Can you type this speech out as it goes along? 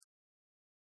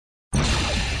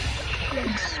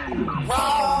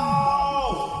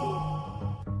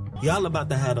Y'all about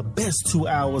to have the best 2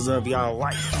 hours of y'all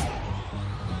life.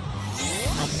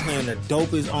 I'm playing the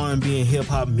dopest R&B and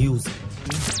hip-hop music.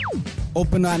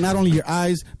 Open not only your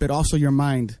eyes, but also your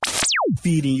mind.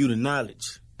 Feeding you the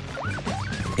knowledge.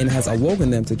 And has awoken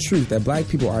them to truth that black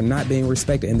people are not being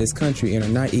respected in this country and are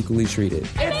not equally treated.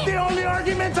 It's the only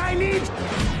argument I need.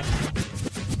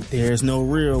 There's no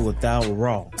real without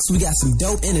raw. So we got some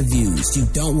dope interviews you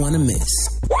don't want to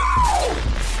miss.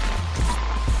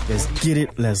 Let's get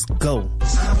it, let's go.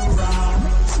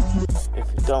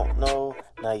 If you don't know,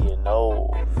 now you know.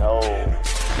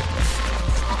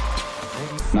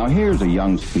 Now here's a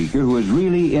young speaker who is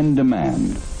really in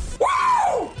demand.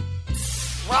 Woo!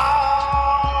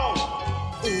 Raw!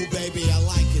 Ooh, baby, I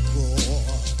like it raw.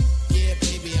 Yeah,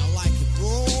 baby, I like it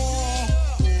raw.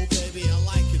 Ooh, baby, I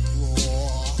like it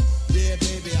raw. Yeah,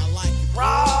 baby, I like it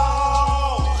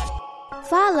raw.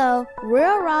 Follow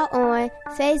Real Raw on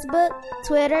Facebook,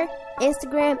 Twitter,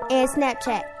 Instagram, and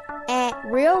Snapchat at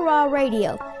Real Raw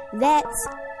Radio. That's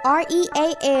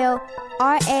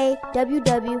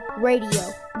RealRawWW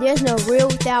Radio. There's no real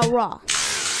without raw.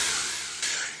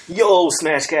 Yo,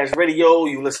 Smash Cash Radio,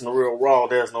 you listen to Real Raw.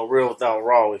 There's no real without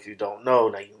raw. If you don't know,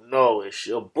 now you know. It's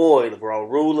your boy, the Raw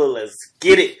Ruler. Let's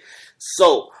get it.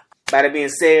 So, by that being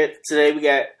said, today we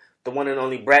got the one and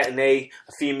only Bratanae,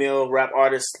 a female rap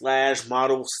artist /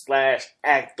 model /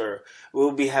 actor.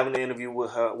 We'll be having an interview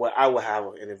with her. Well, I will have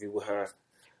an interview with her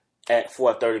at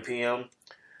 4:30 p.m.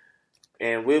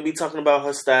 And we'll be talking about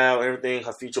her style, everything,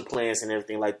 her future plans, and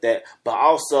everything like that. But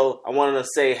also, I wanted to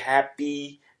say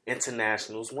Happy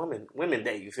International Women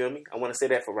Day. You feel me? I want to say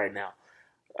that for right now.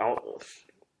 I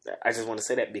just want to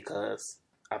say that because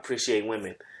I appreciate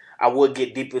women. I would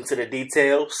get deep into the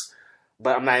details,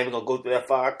 but I'm not even going to go through that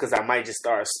far because I might just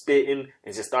start spitting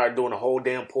and just start doing a whole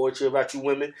damn poetry about you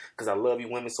women because I love you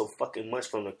women so fucking much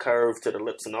from the curve to the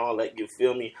lips and all that. You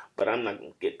feel me? But I'm not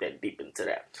going to get that deep into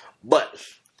that. But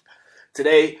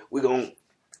today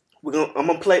I'm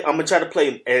gonna try to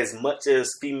play as much as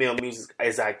female music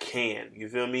as I can. You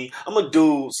feel me? I'm a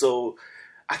dude, so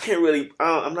I can't really.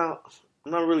 I'm not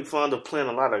really fond of playing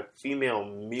a lot of female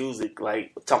music,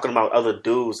 like talking about other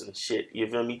dudes and shit.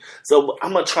 You feel me? So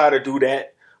I'm gonna try to do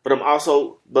that, but I'm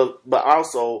also, but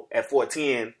also at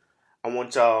 4:10, I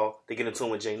want y'all to get in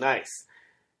tune with Jay Nice.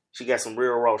 She got some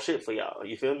real raw shit for y'all.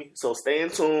 You feel me? So stay in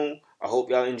tune. I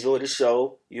hope y'all enjoy the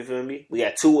show. You feel me?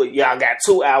 Y'all got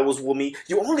 2 hours with me.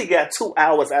 You only got 2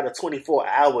 hours out of 24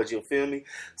 hours. You feel me?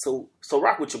 So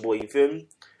rock with your boy. You feel me?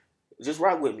 Just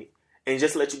rock with me. And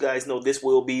just to let you guys know, this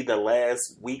will be the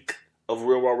last week of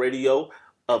Real Raw Radio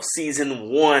of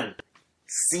season 1.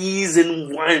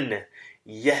 Season 1.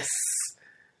 Yes.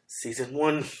 Season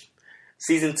 1.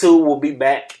 Season 2 will be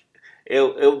back. I'm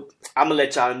going to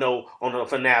let y'all know on the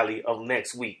finale of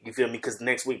next week. You feel me? Because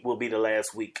next week will be the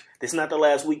last week. This is not the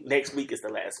last week. Next week is the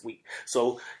last week.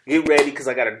 So get ready because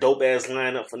I got a dope-ass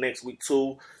lineup for next week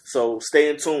too. So stay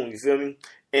in tune. You feel me?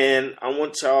 And I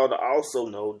want y'all to also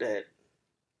know that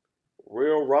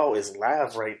Real Raw is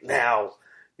live right now.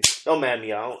 Don't mind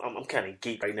me. I'm kind of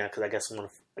geek right now because I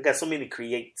got so many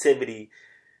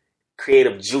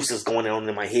creative juices going on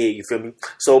in my head. You feel me?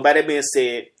 So by that being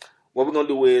said, what we're going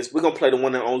to do is we're going to play the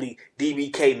one and only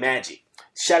DBK Magic.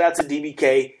 Shout out to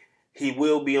DBK. He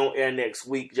will be on air next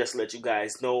week, just to let you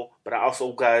guys know. But I also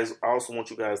want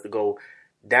you guys to go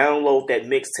download that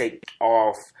mixtape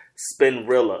off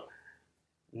Spinrilla.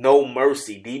 No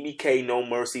Mercy. DBK No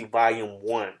Mercy Volume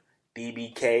 1.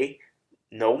 DBK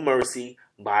No Mercy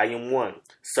Volume 1.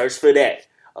 Search for that.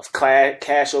 Of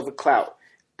Cash Over Clout.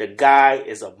 The guy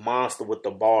is a monster with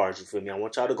the bars. You feel me? I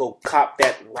want y'all to go cop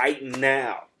that right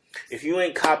now. If you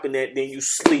ain't copping that, then you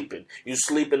sleeping. You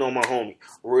sleeping on my homie.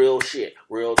 Real shit.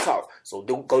 Real talk. So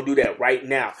go do that right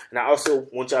now. And I also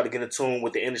want y'all to get in tune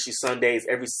with the Industry Sundays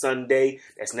every Sunday.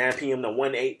 That's 9 p.m. to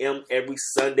 1 a.m. every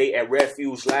Sunday at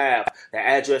Refuge Live. The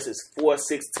address is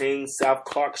 416 South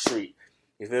Clark Street.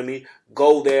 You feel me?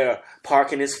 Go there.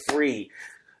 Parking is free.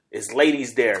 It's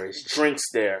ladies there. It's drinks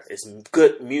there. It's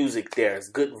good music there. It's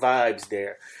good vibes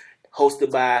there.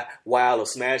 Hosted by Wild of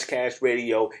Smash Cash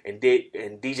Radio and DJ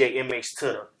MH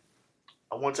Tutter.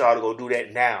 I want y'all to go do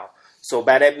that now. So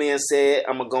by that being said,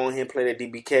 I'm going to go ahead and play that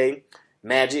DBK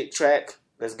Magic track.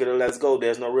 Let's get it, let's go.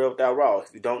 There's no real without raw.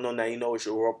 If you don't know, now you know it's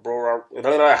your bro.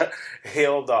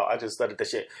 Hell no, I just started that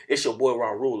shit. It's your boy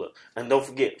Raw Ruler. And don't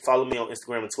forget, follow me on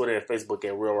Instagram and Twitter and Facebook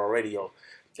at Real Raw Radio.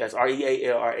 That's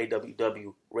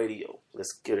RealRawW Radio.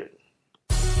 Let's get it.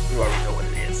 You already know what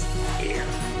it is. Yeah.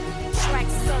 Track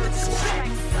search.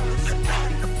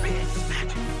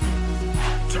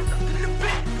 Turn up in the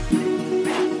bed.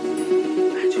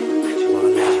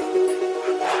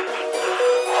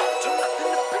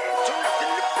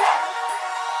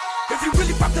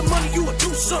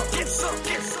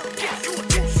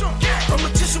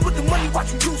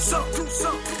 watch him do something.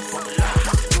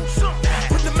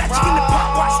 Put the magic in the pot,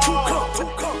 watch two come.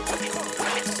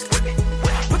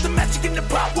 Put the magic in the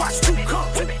pot, watch two come.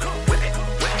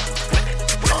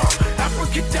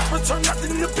 Abracadabra, turn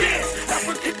nothing to bands.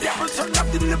 Abracadabra, turn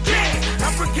nothing to bands.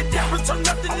 Abracadabra, turn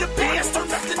nothing to bands. Turn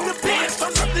nothing to bands.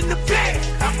 Turn nothing to bands.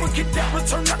 Abracadabra,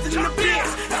 turn nothing to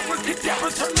bands. Abracadabra,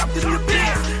 turn nothing to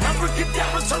bands.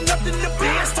 Abracadabra, turn nothing to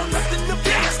bands. Turn nothing to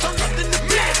bands. Turn nothing to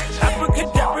bands.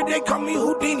 Abracadabra, they call me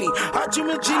Houdini. I dream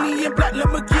a genie in black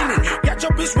Lamborghini. Got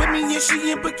your bitch with me and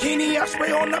she in bikini. I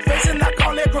spray on her face and I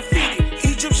call that graffiti.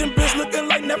 Egyptian bitch looking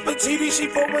like Nefertiti. She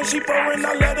foreign,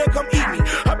 I let her come eat me.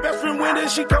 Her best friend winter,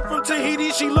 she come from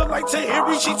Tahiti. She look like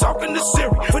Tahiri, she talking to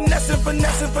Siri.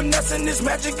 Finessing this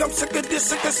magic. I'm sick of this,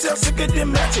 sick of sell, sick of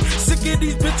them magic. Sick of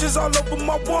these bitches all over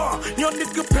my wall. Young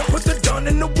nigga pimp, put the gun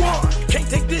in the wall. Can't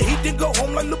take the heat, then go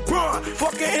home like LeBron.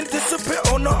 Fuck it and disappear,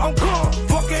 oh no, I'm gone.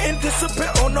 Fuck it and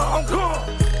disappear, oh no, I'm gone.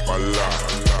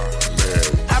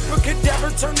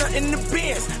 Abracadabra, turn her into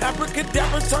bands.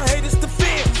 Abracadabra, turn haters to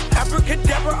fans.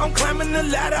 Abracadabra, I'm climbing the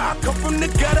ladder. I come from the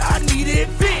gutter, I need it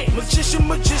advance.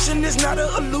 Magician is not an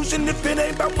illusion. If it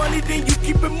ain't about money, then you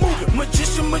keep it moving.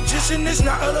 Magician is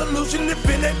not an illusion. If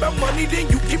it ain't about money, then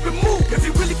you keep it moving. If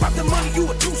you really about the money, you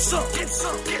would do something. Get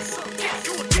some.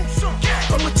 You would do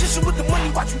something. A magician with the money,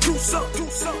 watch you do something.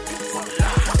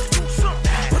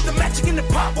 Put the magic in the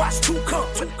pot, watch two come.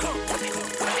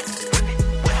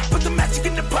 Put the magic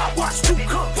in the pot, watch two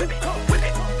come.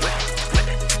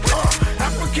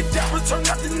 Abracadabra, turn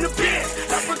nothing to bands.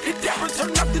 Abracadabra,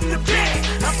 turn nothing to bands.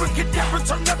 Abracadabra,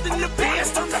 turn nothing to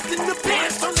bands. Turn nothing to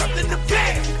bands. Turn nothing to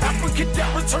bands.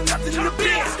 Abracadabra, turn nothing to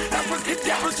bands.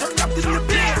 Abracadabra, turn nothing to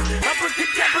bands.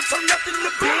 Abracadabra, turn nothing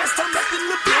to bands. Turn nothing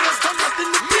to bands. Turn nothing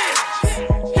to bands.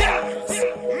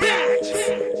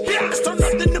 Turn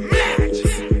nothing to bands.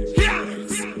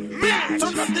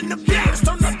 Turn nothing to bands.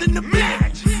 Turn nothing to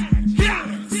bands.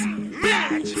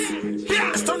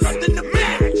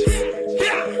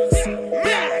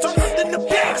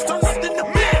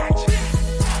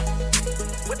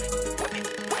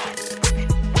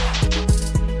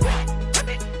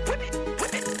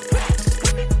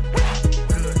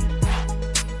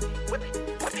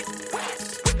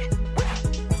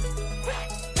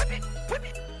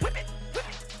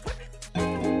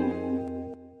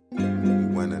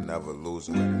 Never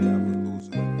losing.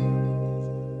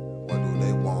 What do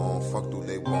they want? Fuck do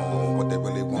they want? What they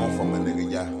really want from a nigga,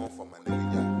 yeah.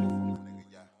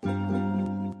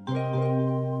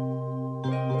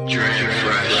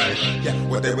 Yeah,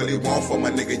 what they really want from a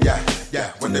nigga, yeah.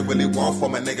 What they really want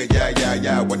from a nigga,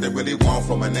 yeah. What they really want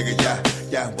from a nigga,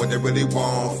 yeah. What they really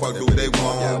want, fuck do they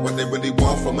want? What they really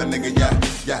want from a nigga,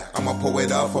 yeah. I'ma pull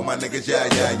it up for my niggas,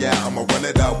 yeah. I'ma run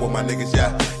it up with my niggas,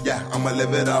 yeah. I'ma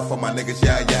live it up for my niggas,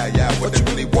 yeah. What they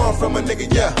really want from a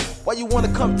nigga, yeah. Why you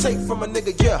wanna come take from a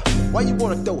nigga, yeah? Why you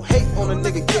wanna throw hate on a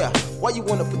nigga, yeah? Why you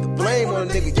wanna put the blame on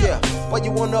a nigga, yeah? Why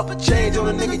you wanna up a change on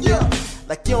a nigga, yeah?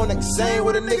 Like you don't act the same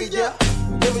with a nigga, yeah?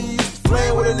 Remember you used to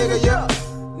flame with a nigga, yeah?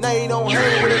 Now you don't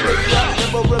hang with a nigga,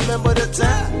 yeah? Remember the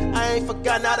time? I ain't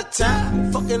forgotten all the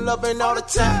time. Fucking loving all the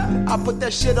time. I put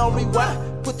that shit on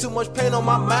rewind. Put too much pain on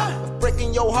my mind. If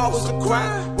breaking your heart was a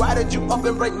crime, why did you up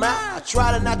and break mine? I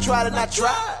tried and I tried and I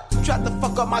tried. You tried to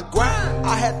fuck up my grind.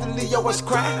 I had to leave your ass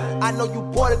crying. I know you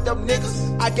bored them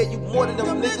niggas. I gave you more than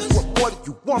them niggas. What more do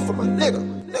you want from a nigga?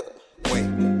 Wait,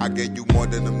 I gave you more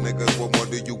than them niggas. What more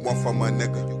do you want from a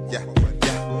nigga? Yeah.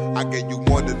 I gave you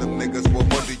more than them niggas. What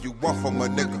more do you want from a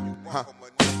nigga? Huh?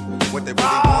 What they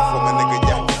really want from a nigga?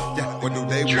 Yeah. What do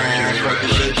they want? What do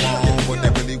they want? What they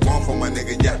really want from a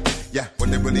nigga? Yeah. What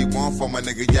they really want from a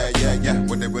nigga? Yeah.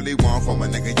 What they really want from a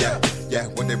nigga? Yeah.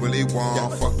 What they really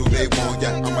want? Fuck do they want?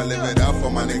 Yeah. I'ma live it up for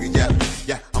my nigga.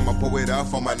 Yeah. I'ma pull it up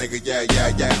for my nigga. Yeah.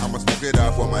 I'ma smoke it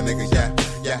up for my nigga.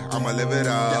 Yeah. I'ma live it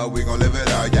up. We gon' live it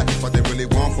up. Yeah. What they really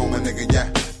want from a nigga? Yeah.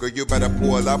 Girl, you better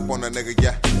pull up on a nigga,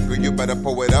 yeah. Girl, you better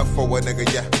pull it up for a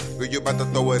nigga, yeah. Girl, you better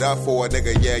throw it up for a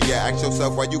nigga, yeah. Ask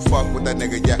yourself why you fuck with that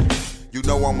nigga, yeah. You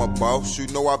know I'm a boss, you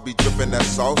know I be dripping that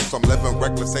sauce. I'm living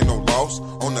reckless, ain't no loss.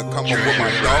 On the come up with my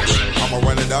dogs, I'ma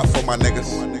run it up for my niggas.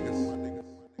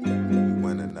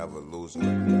 Winning, never losing.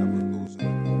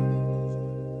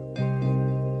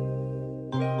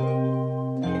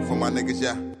 For my niggas,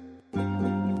 yeah.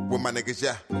 With my niggas,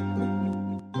 yeah.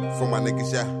 For my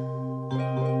niggas, yeah.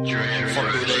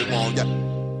 Fuck do they want, yeah.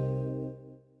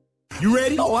 You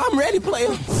ready? Oh, I'm ready,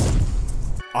 player.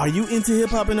 Are you into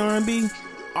hip-hop and R&B?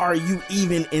 Are you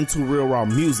even into Real Raw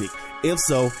music? If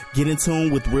so, get in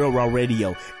tune with Real Raw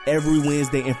Radio every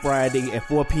Wednesday and Friday at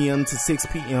 4 p.m. to 6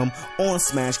 p.m. on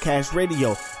Smash Cash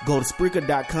Radio. Go to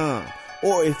Spreaker.com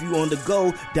Or if you on the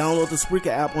go, download the Spreaker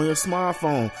app on your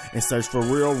smartphone and search for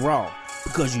Real Raw.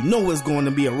 Because you know it's going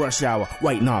to be a rush hour.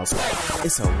 Wait, no,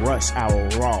 it's a Rush Hour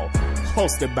Raw.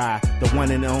 Hosted by the one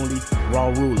and only Raw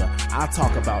Ruler. I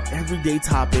talk about everyday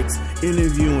topics,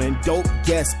 interviewing dope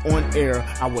guests on air.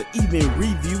 I will even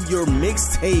review your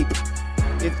mixtape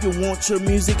if you want your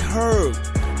music heard.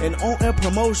 And on-air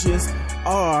promotions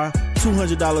are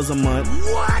 $200 a month.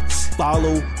 What?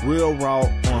 Follow Real Raw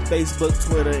on Facebook,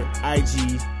 Twitter,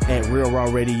 IG at Real Raw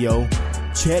Radio.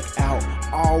 Check out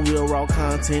all Real Raw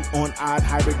content on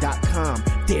oddhybrid.com.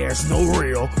 There's no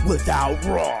real without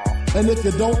Raw. And if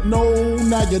you don't know,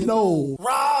 now you know.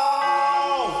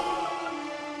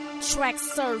 Track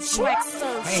search.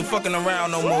 I ain't fucking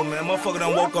around no more, man. Motherfucker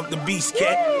done woke up the beast,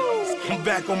 cat. I'm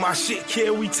back on my shit,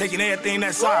 kid. We taking everything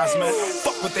that's ours, man.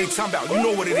 Fuck what they talking about. You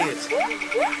know what it is.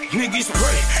 Niggas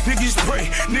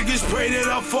pray that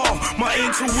I fall. My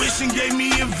intuition gave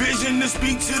me a vision to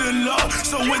speak to the Lord.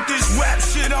 So with this rap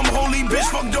shit, I'm holy, bitch.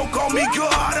 Fuck, don't call me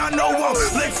God. I know I'm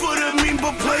late for the meme,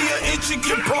 but play an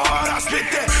intricate part. I spit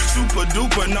that super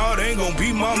duper. Nah, they ain't gonna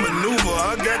be my maneuver.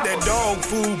 I got that dog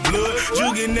food blood,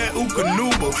 jugging that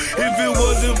Ukanuba. If it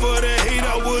wasn't for the hate,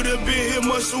 I would've been here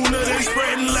much sooner. They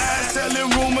spreading lies, telling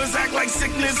rumors, act like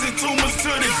sickness and tumors to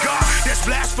the God. That's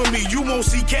blasphemy. You won't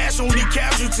see cash, only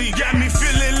casualty. Got me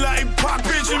feeling like Pop,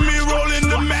 picture me rolling,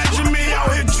 imagine me out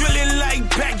here drilling like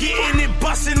back, getting it,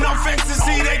 busting off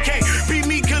ecstasy. They can't beat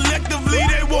me collectively,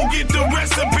 they won't get the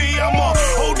recipe. I'm a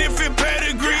whole different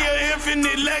pedigree, an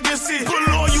infinite legacy. Put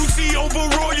loyalty over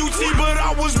royalty, but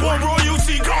I was born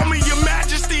royalty. Call me your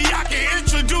majesty, I can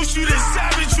introduce you to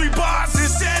savagery, boss,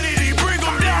 insanity. Bring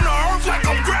them down to earth like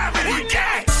I'm gravity.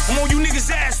 Yeah. I'm on you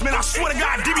niggas' ass, man. I swear to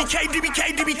God, DBK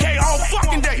all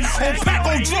fucking day. On Pac,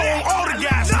 on Joe, on all the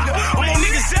guys, nigga. I'm on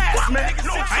niggas' ass, man.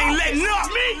 I ain't letting up.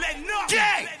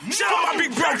 Gang, shout out my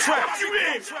big bro trap.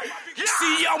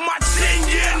 See all my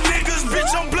 10-year niggas,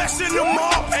 bitch, I'm blessing them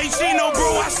all. Ain't seen no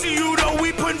bro, I see you though,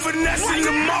 we putting finesse in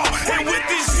them all. And with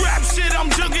this rap shit, I'm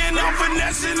jugging, I'm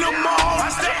finessing them all. I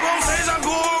step on stage, I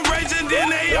go on rage, and then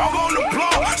they all gon'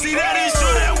 applaud. See, that is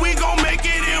sure that we gon' make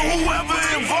it in whoever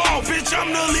involved. Bitch, I'm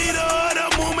the leader of the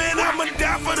movement, I'ma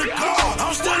die for the cause.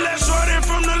 I'm still that shorty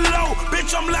from the low,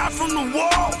 bitch, I'm live from the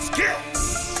walls.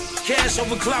 Cash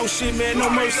over clout shit, man, no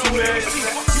mercy, man.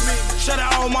 Shout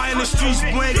out all my in the streets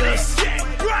blinkers.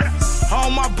 All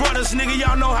my brothers, nigga,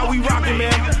 y'all know how we rockin',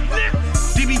 man.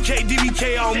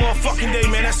 DBK all motherfucking day,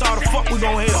 man. That's all the fuck we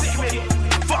gon' hear.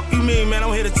 Fuck you mean, man,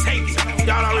 I'm here to take it.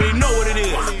 Y'all already know what it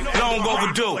is. Long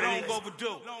overdue.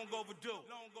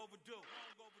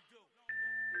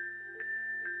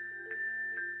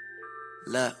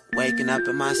 Look, waking up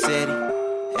in my city,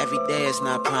 every day is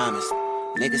not promised.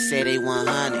 Niggas say they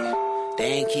 100, they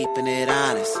ain't keeping it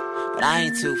honest. But I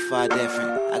ain't too far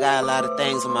different. I got a lot of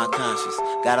things on my conscience,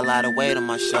 got a lot of weight on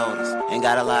my shoulders, and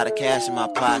got a lot of cash in my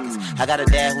pockets. I got a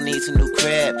dad who needs a new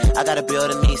crib, I got a bill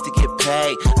that needs to get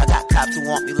paid. I got cops who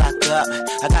want me locked up,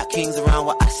 I got kings around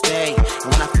where I stay.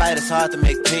 And when I fight, it's hard to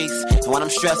make peace, and when I'm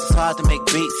stressed, it's hard to make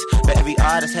beats. But every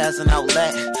artist has an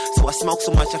outlet, so I smoke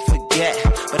so much I forget.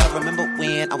 But I remember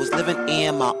when I was living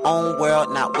in my own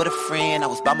world, not with a friend. I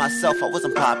was by myself, I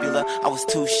wasn't popular, I was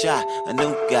too shy, a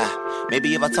new guy.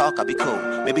 Maybe if I talk, I'll be cool.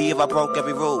 Maybe if I broke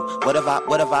every rule. What if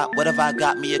I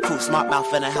got me a cool smart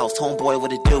mouth in the house? Homeboy,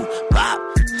 what it do? Bop.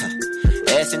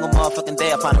 Every single motherfucking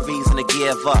day I find a reason to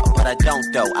give up. But I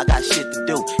don't though, I got shit to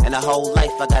do. And the whole life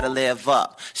I gotta live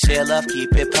up. Share love,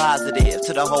 keep it positive.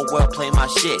 To the whole world, play my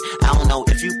shit. I don't know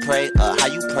if you pray, how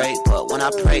you pray. But when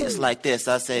I pray, it's like this.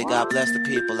 I say, God bless the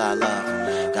people I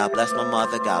love. God bless my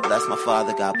mother, God bless my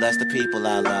father. God bless the people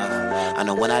I love. I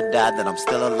know when I die that I'm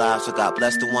still alive. So God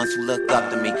bless the ones who look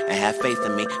up to me and have faith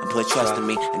in me and put trust in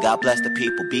me. And God bless the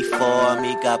people before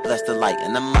me. God bless the light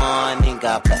in the morning.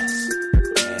 God bless.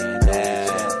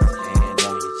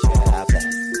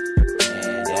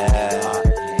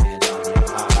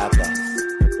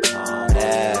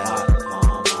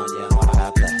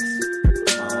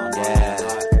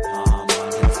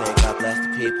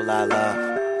 I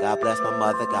love. God bless my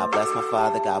mother, God bless my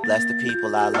father, God bless the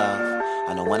people I love.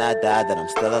 I know when I die that I'm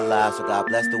still alive, so God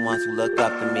bless the ones who look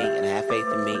up to me and have faith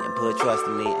in me and put trust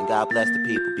in me. And God bless the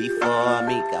people before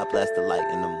me, God bless the light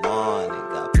in the morning,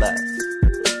 God bless.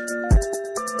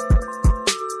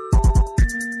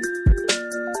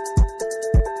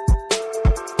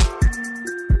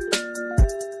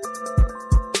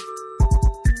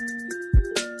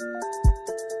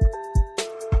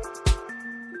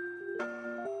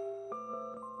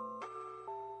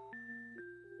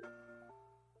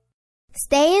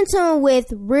 Stay in tune with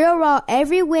Real Raw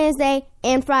every Wednesday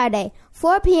and Friday,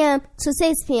 4 p.m. to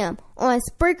 6 p.m. on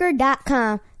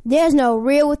Spreaker.com. There's no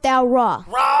real without Raw.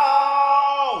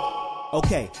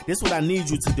 Okay, this is what I need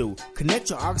you to do.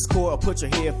 Connect your aux cord or put your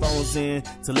headphones in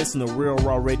to listen to Real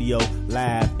Raw Radio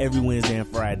live every Wednesday and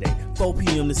Friday, 4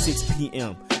 p.m. to 6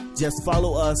 p.m. Just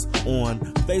follow us on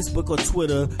Facebook or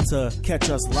Twitter to catch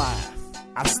us live.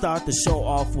 I start the show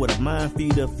off with a mind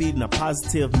feeder feeding a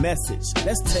positive message.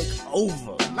 Let's take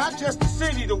over. Not just the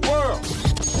city, the world.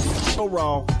 Real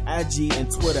Raw, IG and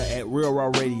Twitter at Real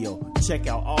Raw Radio. Check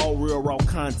out all Real Raw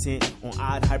content on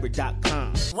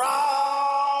oddhybrid.com.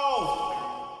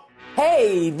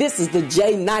 Hey, this is the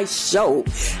J Nice Show,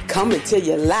 coming to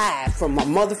you live from my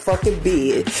motherfucking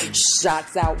bed.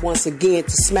 Shouts out once again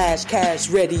to Smash Cash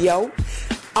Radio,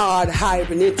 Odd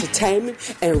Hybrid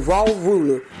Entertainment, and Raw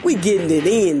Ruler. We getting it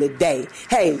in today.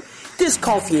 Hey, this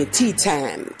coffee and tea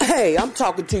time. Hey, I'm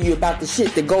talking to you about the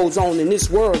shit that goes on in this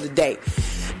world today.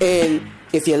 And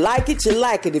if you like it, you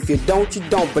like it. If you don't, you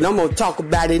don't. But I'm going to talk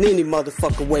about it any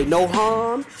motherfucking way. No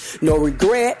harm, no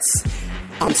regrets.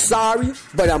 I'm sorry,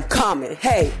 but I'm coming.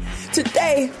 Hey,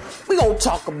 today we gonna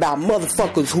talk about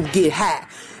motherfuckers who get high,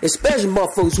 especially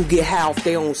motherfuckers who get high off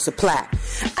their own supply.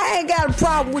 I ain't got a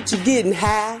problem with you getting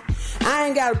high. I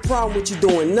ain't got a problem with you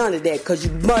doing none of that, because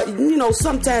you know,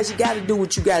 sometimes you gotta do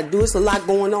what you gotta do. It's a lot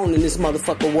going on in this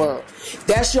motherfucking world.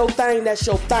 That's your thing, that's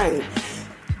your thing.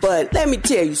 But let me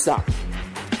tell you something.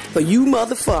 For you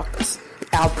motherfuckers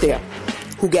out there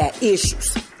who got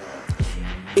issues,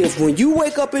 if when you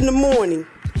wake up in the morning,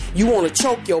 you want to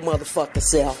choke your motherfucking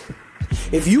self.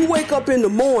 If you wake up in the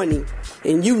morning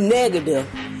and you negative,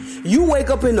 you wake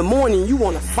up in the morning, you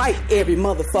want to fight every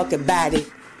motherfucking body.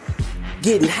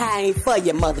 Getting high ain't for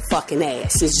your motherfucking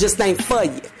ass. It just ain't for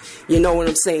you. You know what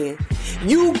I'm saying?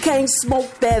 You can't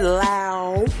smoke that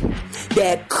loud,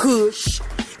 that kush,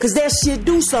 because that shit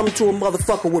do something to a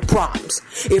motherfucker with problems.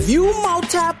 If you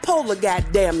multipolar,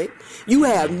 goddammit, you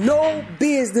have no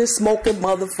business smoking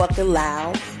motherfucking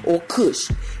loud or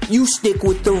kush. You stick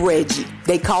with the Reggie.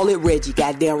 They call it Reggie,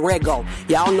 goddamn Rego.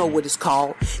 Y'all know what it's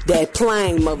called. That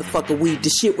plain motherfucker weed. The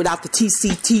shit without the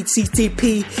TCT,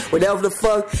 CTP, whatever the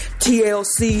fuck,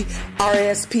 TLC,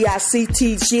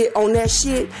 RSPICT shit on that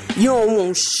shit. You don't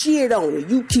want shit on it.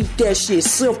 You keep that shit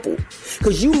simple.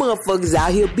 Cause you motherfuckers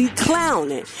out here be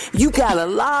clowning. You got a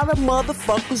lot of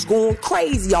motherfuckers going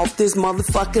crazy off this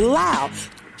motherfucking loud.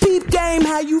 Peep game,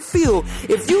 how you feel?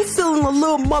 If you feeling a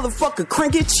little motherfucker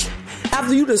crinkage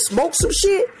after you done smoke some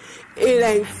shit, it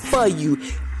ain't for you.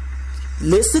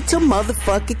 Listen to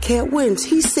motherfucking Cat Williams.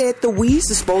 He said the weeds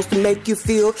is supposed to make you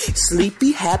feel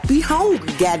sleepy, happy, hungry.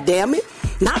 Goddammit.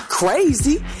 Not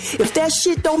crazy. If that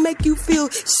shit don't make you feel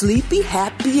sleepy,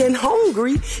 happy, and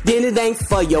hungry, then it ain't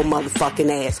for your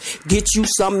motherfucking ass. Get you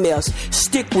something else.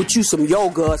 Stick with you some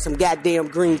yoga or some goddamn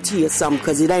green tea or something,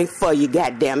 because it ain't for you,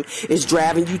 goddamn. It's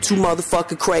driving you too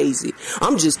motherfucking crazy.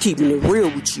 I'm just keeping it real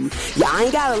with you. Y'all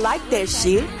ain't gotta like that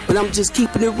shit, but I'm just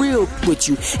keeping it real with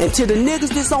you. And to the niggas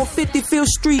that's on 55th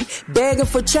Street begging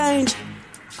for change,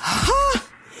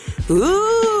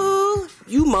 ooh,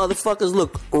 you motherfuckers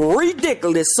look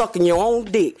ridiculous sucking your own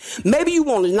dick. Maybe you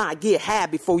want to not get high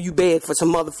before you beg for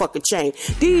some motherfucking change.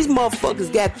 These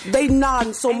motherfuckers they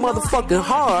nodding so motherfucking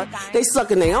hard, they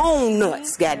sucking their own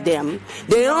nuts, goddamn.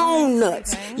 Their own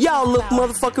nuts. Y'all look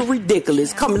motherfucking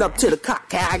ridiculous coming up to the cock.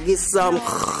 Can I get some?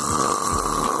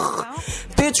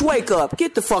 Bitch, wake up.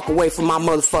 Get the fuck away from my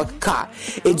motherfucking cock.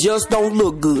 It just don't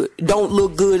look good. Don't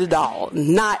look good at all.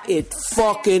 Not at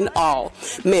fucking all.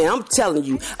 Man, I'm telling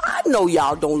you, I know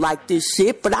y'all don't like this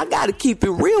shit, but I gotta keep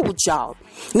it real with y'all.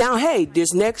 Now, hey,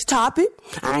 this next topic,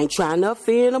 I ain't trying to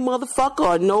offend a motherfucker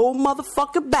or no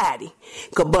motherfucking body.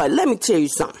 But let me tell you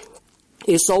something.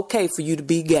 It's okay for you to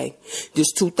be gay.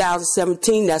 This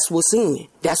 2017, that's what's in.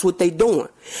 That's what they doing.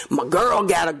 My girl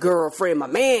got a girlfriend. My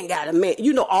man got a man.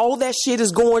 You know, all that shit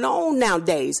is going on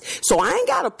nowadays. So I ain't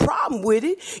got a problem with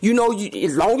it. You know,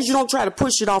 as long as you don't try to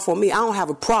push it off on me, I don't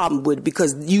have a problem with it,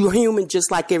 because you're human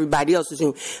just like everybody else is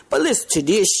human. But listen to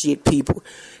this shit, people.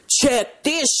 Check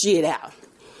this shit out.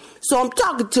 So I'm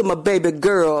talking to my baby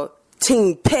girl,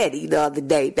 Team Petty, the other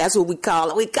day. That's what we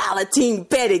call her. We call her Team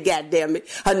Petty, goddammit.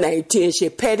 Her name 10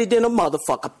 shit. Petty than a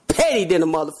motherfucker. Petty than a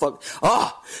motherfucker.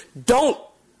 Oh, don't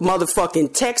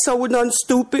motherfucking text her with nothing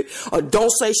stupid, or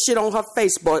don't say shit on her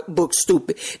Facebook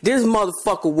stupid. This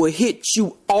motherfucker will hit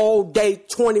you all day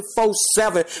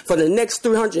 24/7 for the next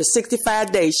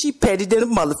 365 days. She petty than a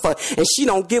motherfucker, and she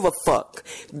don't give a fuck.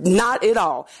 Not at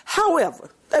all. However,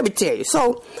 let me tell you.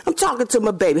 So, I'm talking to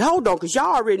my baby. Hold on, because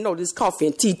y'all already know this coffee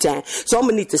and tea time. So, I'm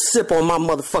going to need to sip on my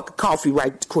motherfucking coffee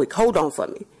right quick. Hold on for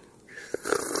me.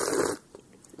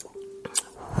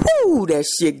 Ooh, that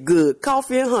shit good.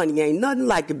 Coffee and honey ain't nothing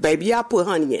like it, baby. I put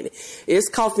honey in it. It's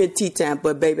coffee and tea time,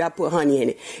 but baby, I put honey in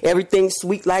it. Everything's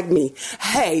sweet like me.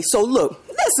 Hey, so look,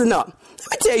 listen up.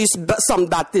 Let me tell you something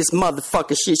about this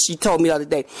motherfucking shit she told me the other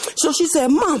day. So she said,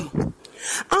 Mama,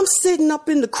 I'm sitting up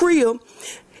in the crib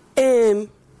and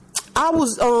I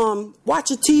was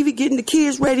watching TV, getting the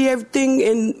kids ready, everything,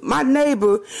 and my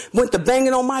neighbor went to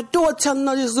banging on my door, telling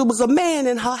her there was a man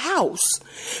in her house.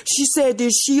 She said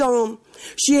that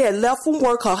she had left from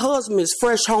work. Her husband is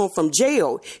fresh home from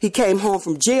jail. He came home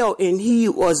from jail and he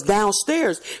was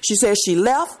downstairs. She said she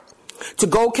left to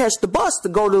go catch the bus to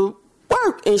go to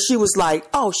work, and she was like,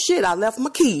 oh shit, I left my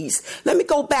keys. Let me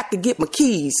go back and get my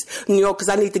keys, because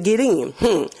I need to get in.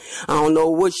 I don't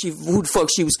know who the fuck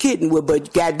she was kidding with,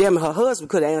 but goddamn it, her husband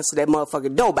could have answered that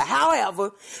motherfucking door. But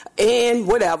however, and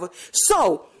whatever.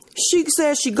 So she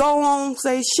said she go on,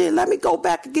 say, shit, let me go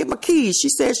back and get my keys. She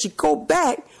said she go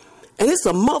back, and it's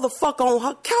a motherfucker on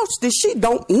her couch that she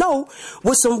don't know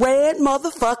with some red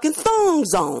motherfucking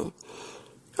thongs on.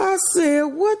 I said,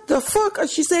 what the fuck?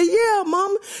 She said, yeah,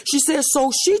 Mama. She said,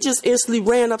 so she just instantly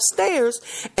ran upstairs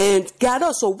and got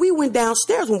us. So we went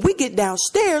downstairs. When we get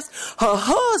downstairs, her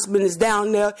husband is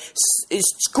down there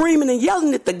is screaming and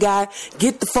yelling at the guy,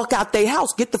 get the fuck out their house,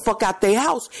 get the fuck out their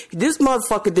house. This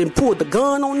motherfucker then pulled the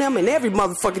gun on them and every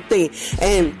motherfucking thing.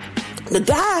 And the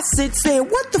guy said,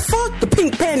 what the fuck? The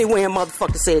pink panty wearing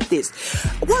motherfucker said this.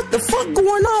 What the fuck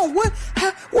going on?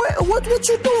 What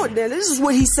you doing then? This is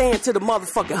what he's saying to the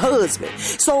motherfucking husband.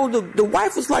 So the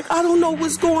wife was like, I don't know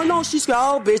what's going on. She's like,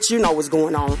 oh, bitch, you know what's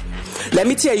going on. Let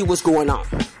me tell you what's going on.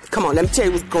 Come on, let me tell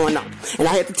you what's going on. And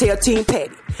I had to tell Team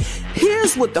Patty.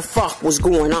 Here's what the fuck was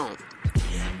going on.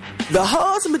 The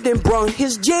husband then brung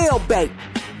his jailbait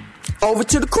over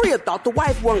to the crib. Thought the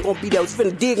wife wasn't gonna be there. Was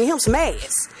finna dig in him some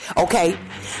ass. Okay?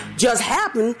 Just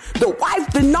happened, the wife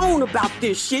done known about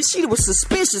this shit. She was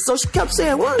suspicious, so she kept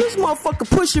saying, well, this motherfucker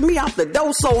pushing me out the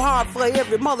door so hard for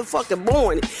every motherfucking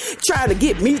morning. Trying to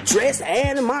get me dressed,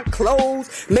 adding my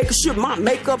clothes, making sure my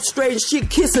makeup straight and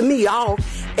shit, kissing me off.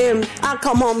 And I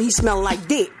come home, he smelling like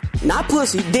dick. Not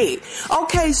pussy, dick.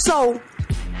 Okay, so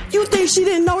you think she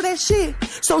didn't know that shit?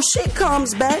 So she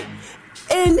comes back,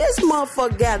 and this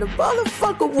motherfucker got a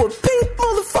motherfucker with pink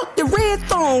motherfucking red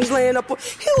thongs laying up.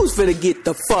 He was finna get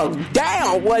the fuck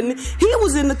down, wasn't he? He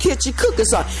was in the kitchen cooking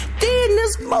something. Then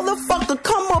this motherfucker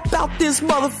come up out this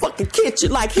motherfucking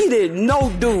kitchen like he didn't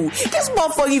know, dude. This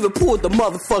motherfucker even pulled the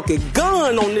motherfucking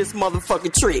gun on this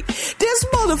motherfucking trick. This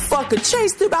motherfucker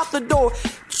chased him out the door,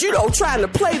 trying to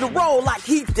play the role like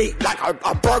he did, like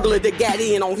a burglar that got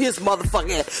in on his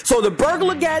motherfucking ass. So the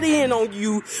burglar got in on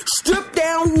you, stripped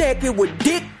down naked with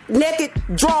dick naked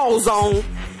drawers on,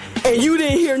 and you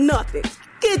didn't hear nothing.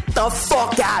 Get the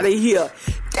fuck out of here.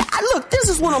 Look, this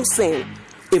is what I'm saying.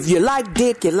 If you like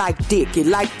dick, you like dick. You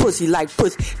like pussy,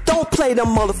 Don't play them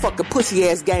motherfucking pussy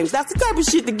ass games. That's the type of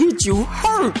shit to get you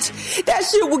hurt. That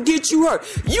shit will get you hurt.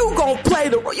 You gon' play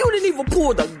you didn't even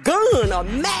pull the gun or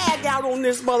mag out on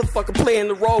this motherfucker playing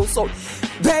the role. So,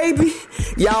 baby,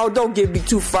 y'all don't get me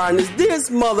too far in this. This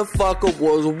motherfucker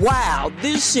was wild.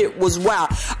 This shit was wild.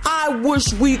 I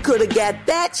wish we could have got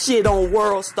that shit on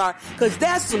World Star, cause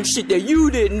that's some shit that you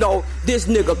didn't know. This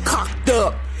nigga cocked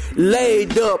up,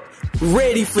 laid up,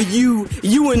 ready for you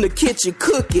in the kitchen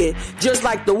cooking, just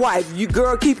like the wife. You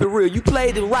girl, keep it real. You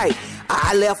played it right.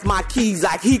 I left my keys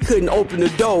like he couldn't open the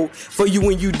door for you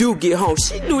when you do get home.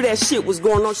 She knew that shit was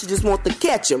going on. She just wanted to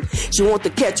catch him. She wanted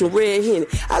to catch him red-handed.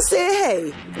 I said,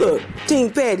 hey, look,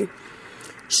 Team Patty,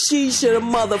 she should have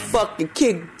motherfucking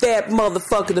kicked that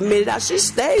motherfucker the minute out. She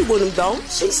stayed with him, though.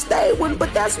 She stayed with him,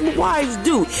 but that's what wives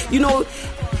do.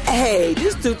 Hey,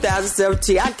 this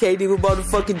 2017, I can't even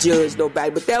motherfucking judge nobody,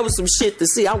 but that was some shit to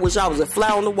see. I wish I was a fly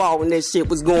on the wall when that shit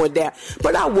was going down,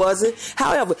 but I wasn't.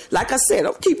 However, like I said,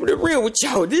 I'm keeping it real with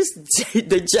y'all. This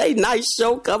the J Nice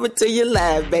Show coming to you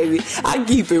live, baby. I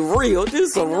keep it real. This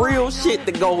is some real shit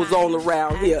that goes on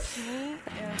around here.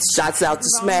 Shouts out to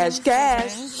Smash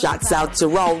Cash. Shouts out to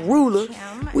Raw Ruler.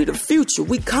 We the future.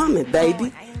 We coming,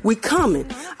 baby. We coming.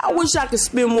 I wish I could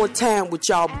spend more time with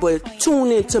y'all, but tune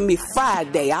in to me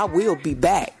Friday. I will be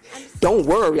back. Don't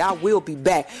worry, I will be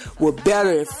back with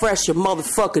better and fresher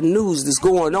motherfucking news that's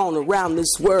going on around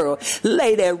this world.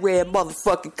 Lay that red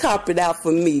motherfucking carpet out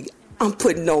for me. I'm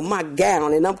putting on my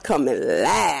gown and I'm coming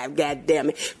live,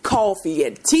 goddammit. Coffee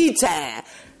and tea time.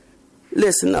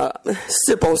 Listen up.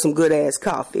 Sip on some good ass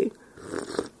coffee.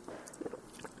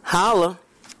 Holla.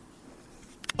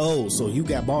 Oh, so you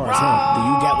got bars, huh? Do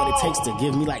you got what it takes to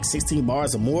give me like 16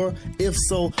 bars or more? If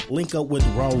so, link up with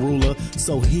Raw Ruler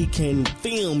so he can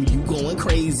film you going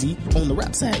crazy on the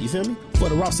rap side, you feel me? For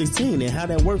the Raw 16, and how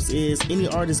that works is any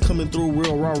artist coming through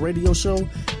Real Raw Radio Show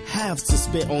have to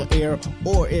spit on air,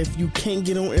 or if you can't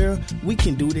get on air, we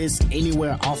can do this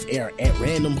anywhere off air at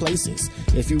random places.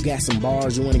 If you got some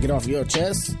bars you want to get off your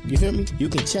chest, you feel me? You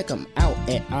can check them out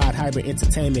at Odd Hybrid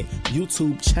Entertainment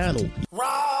YouTube channel.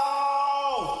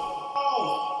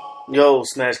 Yo,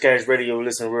 Smash Cash Radio,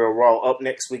 listen to Real Raw. Up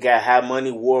next, we got High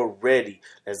Money War Ready.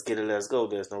 Let's get it, let's go.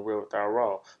 There's no real without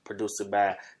Raw. Produced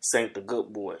by Saint the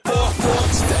Good Boy.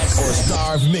 Stack or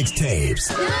Starve mixtapes.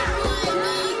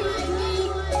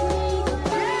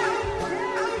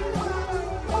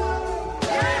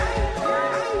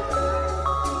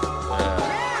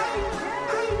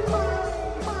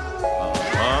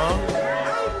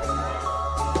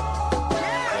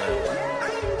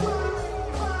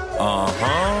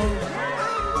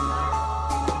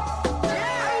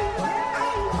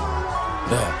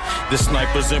 The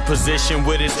sniper's in position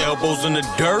with his elbows in the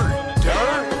dirt.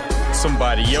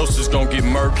 Somebody else is gonna get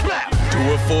murked. Do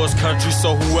it for his country,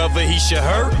 so whoever he should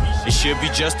hurt, it should be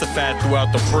justified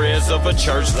throughout the prayers of a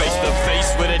church. Face to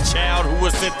face with a child who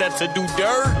was sent there to do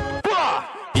dirt.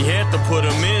 He had to put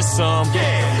him in some.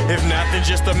 If not, then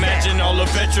just imagine all the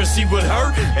veterans he would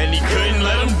hurt. And he couldn't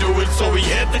let him do it, so he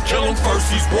had to kill him first.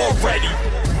 He's war ready.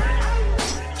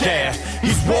 Yeah,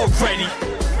 he's war ready.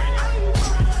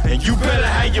 And you better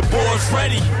have your boys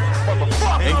ready.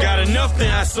 Ain't got enough to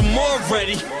have some more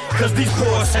ready. Cause these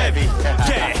boys heavy.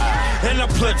 Yeah, and I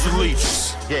pledge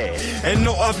allegiance. And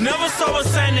no, I've never saw a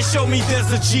sign that showed me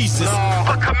there's a Jesus.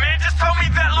 A command just told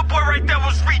me that little boy right there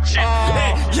was reaching.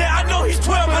 And yeah, I know he's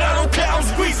 12, but I don't care. I'm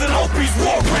squeezing. Hope he's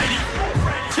war ready.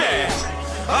 Yeah,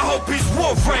 I hope he's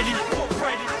war ready.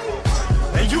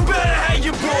 And you better have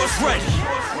your boys ready.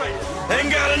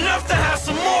 Ain't got enough to have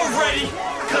some more ready.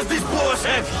 Cause these boys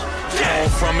heavy. Yeah.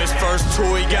 From his first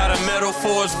tour, he got a medal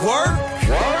for his work.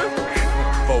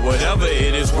 For whatever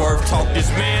it is worth. Talked his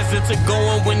mans into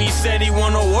going when he said he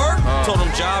wanna work. Told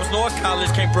him jobs nor college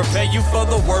can't prepare you for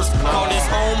the worst. Called his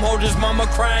home, hold his mama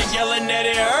crying, yelling that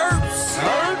it hurts.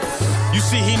 You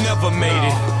see, he never made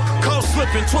it. Caught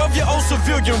slipping, 12-year-old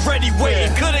civilian ready,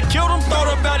 waiting. Could've killed him,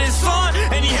 thought about his son,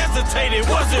 and he hesitated.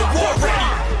 Wasn't war ready.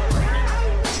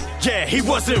 Yeah, he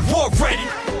wasn't war ready.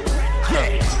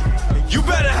 You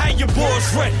better have your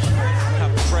boys ready.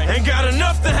 Ain't got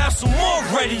enough to have some more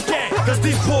ready. Cause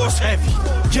these boys heavy.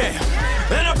 Yeah,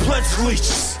 and I pledge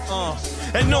allegiance.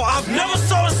 And no, I've never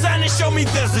saw a sign that showed me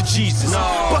there's a Jesus.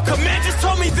 But command just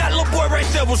told me that little boy right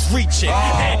there was reaching.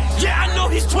 And yeah, I know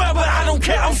he's 12, but I don't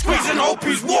care. I'm squeezing. Hope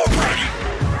he's war ready.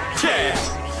 Yeah,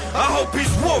 I hope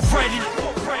he's war ready.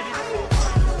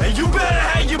 And you better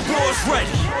have your boys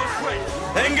ready.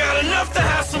 Ain't got enough to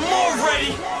have some more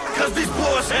ready. Cause these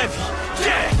boys heavy.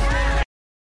 Yeah.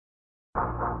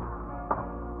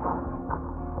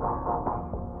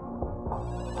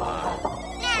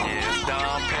 It's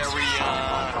Dom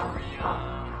Perignon.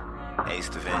 Ace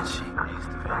Da Vinci.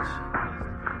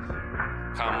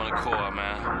 Come on the court,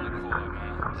 man.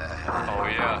 Oh,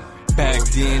 yeah. Back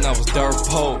then I was dirt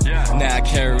poor, now I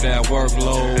carry that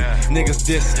workload. Niggas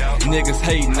dissing, niggas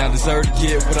hating, I deserve to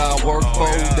get what I work for.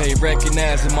 They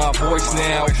recognizing my voice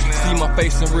now, see my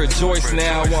face and rejoice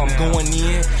now. I'm going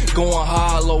in, going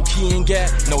hard, low key, and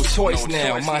got no choice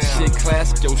now. My shit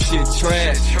classic, your shit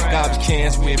trash. Garbage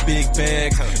cans with big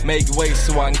bags, make way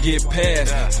so I can get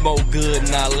past. Smoke good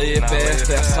and I live fast,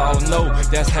 that's all I know,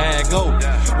 that's how I go.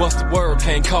 What's the word,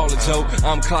 can't call it Joe,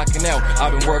 I'm clocking out,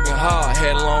 I've been working hard,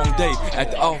 had a long day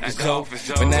at the office, Joe.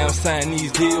 But now I'm signing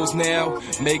these deals now,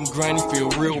 making Granny feel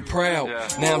real proud.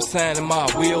 Now I'm signing my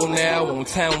will now, on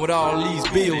time with all these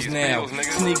bills now.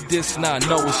 Sneak this and I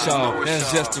know it's y'all.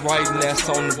 That's just the writing that's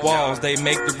on the walls. They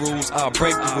make the rules, I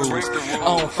break the rules.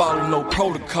 I don't follow no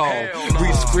protocol.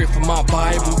 Read the script from my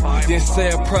Bible, then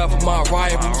say a prayer for my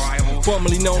rivals,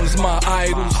 formerly known as my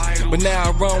idols. But now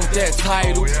I run with that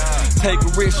title. Take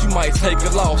a risk, you might take a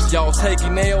loss. Y'all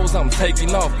taking L's, I'm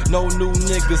taking off. No new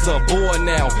niggas aboard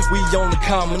now. We on the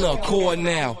common accord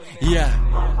now. Yeah.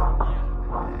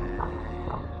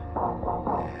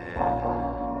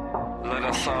 Let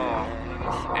us all,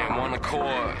 in one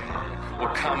accord,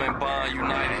 with common bond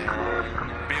united,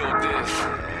 build this,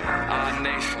 our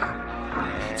nation,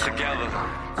 together.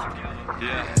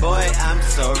 Yeah. Boy, I'm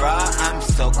so raw, I'm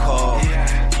so cold.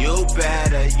 You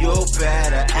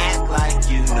better act like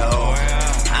you know.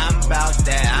 I'm about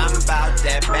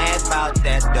that, bad about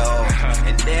that dough.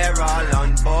 And they're all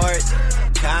on board,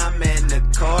 come in the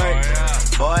court.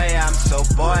 Boy, I'm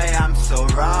so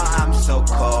raw, I'm so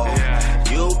cold.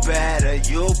 You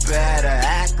better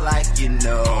act like you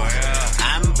know.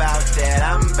 I'm about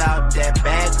that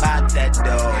bag, about that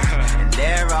dough. And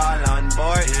they're all on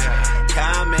board,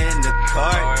 come in the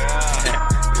court.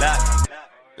 Look,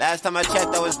 last time I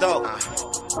checked, that was dope.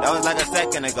 That was like a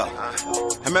second ago.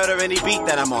 I murder any beat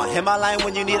that I'm on. Hit my line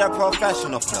when you need a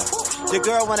professional flow. Your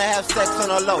girl wanna have sex on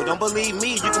her low. Don't believe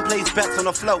me, you can place bets on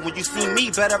the float. When you see me,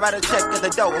 better write a check at the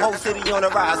door. Whole city on the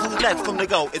rise, who's next from the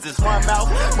go? Is it smart mouth?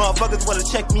 Motherfuckers wanna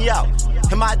check me out.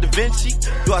 Am I Da Vinci?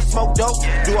 Do I smoke dope?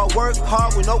 Do I work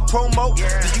hard with no promo? Do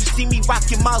you see me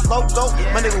rocking my logo?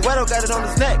 My nigga Wedo got it on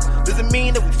his neck. Does it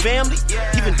mean that we family?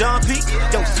 Even Don P?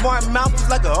 Yo, smart mouth is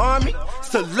like an army.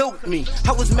 Salute me.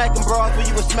 I was macking bras when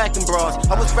you was smacking bras.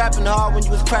 I was rapping hard when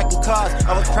you was cracking cars.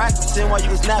 I was practicing while you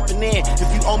was napping in.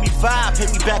 If you owe me 5, pay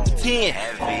me back to 10.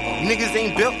 Niggas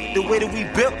ain't built the way that we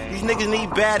built. These niggas need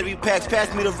battery packs.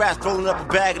 Pass me the raps, rolling up a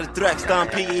bag of the threats. Don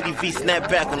P, ADV, snap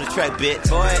back on the track, bitch.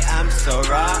 Boy, I'm so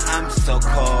raw, I'm so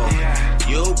cold.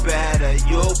 You better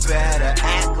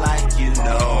act like you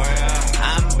know.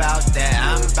 I'm about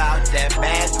that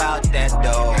bag, about that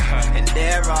dough. And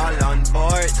they're all on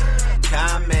board.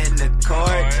 Come in the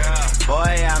court.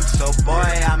 Boy, I'm so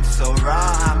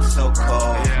raw, I'm so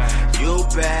cold. You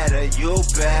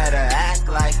better act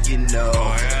like you know.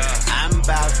 I'm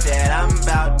about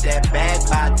that bag,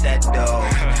 about that dough.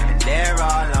 And they're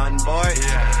all on board.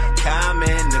 Come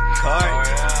in the court.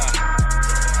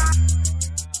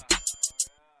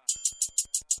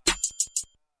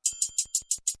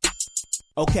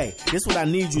 Okay, this is what I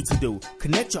need you to do.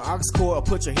 Connect your aux cord or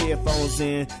put your headphones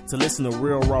in to listen to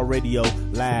Real Raw Radio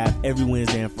live every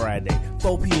Wednesday and Friday,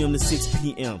 4 p.m. to 6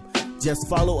 p.m. Just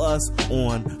follow us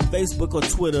on Facebook or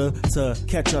Twitter to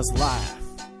catch us live.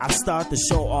 I start the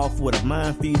show off with a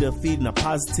mind feeder feeding a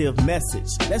positive message.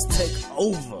 Let's take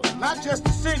over. Not just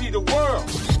the city, the world.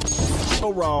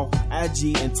 Real Raw,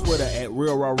 IG and Twitter at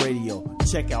Real Raw Radio.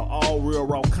 Check out all Real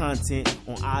Raw content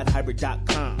on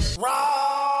oddhybrid.com.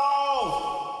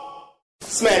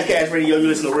 Smash Cash Radio, you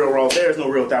listen to Real Raw. There's no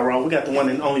real without raw. We got the one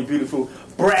and only beautiful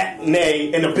Brat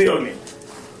Nay in the building.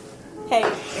 Hey.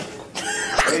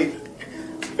 Hey.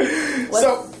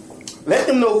 So, let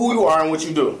them know who you are and what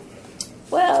you do.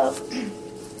 Well,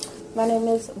 my name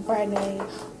is Brat Nay,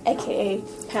 a.k.a.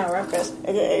 Pound Raptress,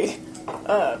 a.k.a.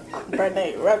 Brat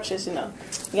Nay Raptress, you know.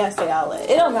 You gotta say all that.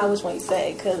 It don't matter which one you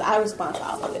say, because I respond to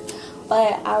all of it.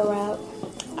 But I rap,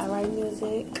 I write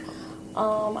music.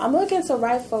 I'm looking to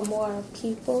write for more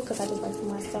people because I just write for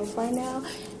myself right now,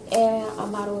 and I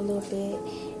model a little bit,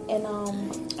 and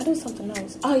I do something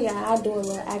else. Oh yeah, I do a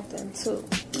little acting too.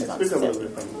 Speak up a little bit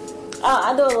for me.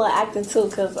 I do a little acting too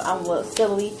because I'm a little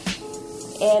silly,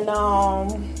 and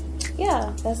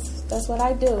yeah, that's what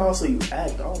I do. Oh, so you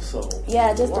act also?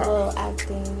 Yeah, just a little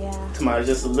acting. Yeah. Tomorrow,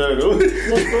 just a little.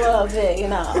 Just a little bit, you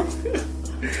know.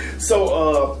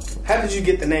 So, how did you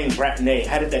get the name Brat Nay?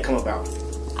 How did that come about?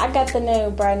 I got the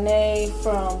name Brat Nay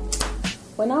from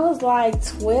when I was like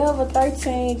 12 or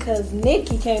 13 because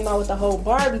Nikki came out with the whole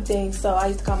Barbie thing, so I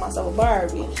used to call myself a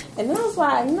Barbie. And then I was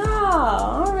like,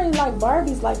 nah, I don't really like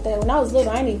Barbies like that. When I was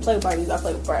little, I didn't even play Barbies, I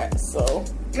played Brat. So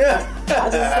I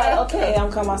just like, okay,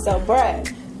 I'm calling myself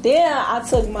Brat. Then I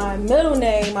took my middle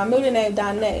name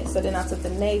Donay. So then I took the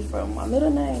Nay from my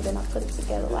middle name, then I put it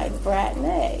together like Brat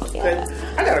Nay. Yeah. Okay.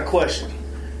 I got a question.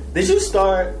 Did you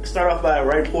start off by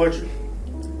writing poetry?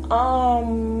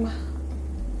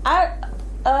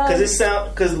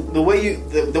 Because the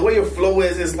way your flow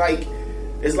is like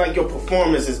your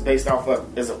performance is based off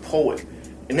of as a poet,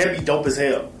 and that'd be dope as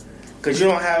hell. Because you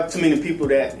don't have too many people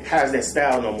that has that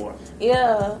style no more.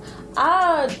 Yeah,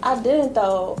 I didn't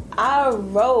though. I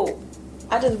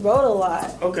just wrote a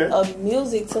lot of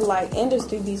music to like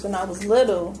industry beats when I was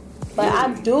little. But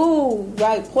I do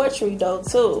write poetry though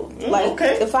too.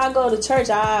 If I go to church,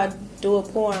 I do a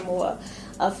poem, or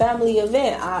a family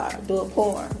event, I do a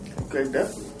poem. Okay,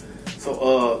 definitely.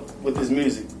 So, with this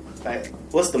music, like,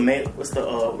 what's the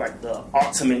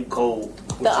ultimate goal?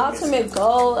 The ultimate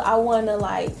goal, I want to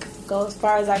like go as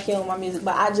far as I can with my music,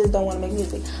 but I just don't want to make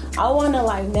music. I want to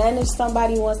like manage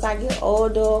somebody once I get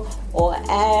older, or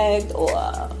act, or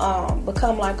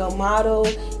become like a model,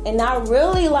 and I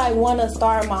really like want to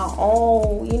start my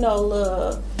own,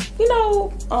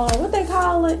 what they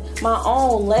call it, my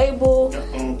own label.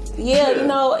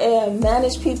 And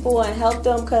manage people and help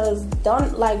them, because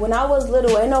when I was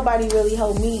little, ain't nobody really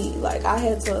helped me. Like, I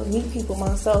had to meet people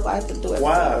myself. I had to do it.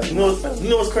 Wow, you know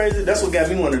what's crazy? That's what got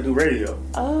me wanting to do radio.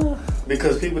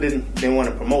 Because people didn't want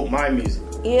to promote my music.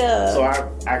 Yeah. So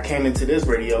I came into this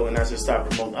radio and I just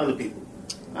started promoting other people.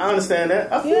 I understand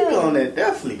that. I feel you on that,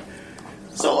 definitely.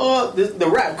 So the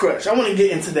Rap Crush, I want to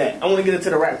get into that. I want to get into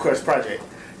the Rap Crush project.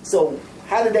 So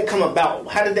how did that come about?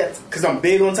 How did that? Because I'm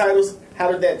big on titles.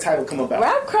 How did that title come about?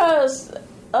 Rap Crush.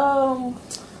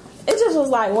 It just was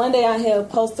like one day I had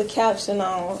posted a caption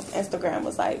on Instagram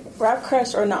was like Rap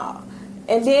Crush or nah.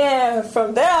 And then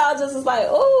from there I just was like,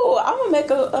 oh, I'm gonna make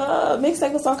a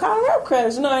mixtape with some called Rap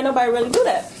Crush. You know, ain't nobody really do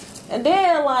that. And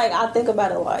then like I think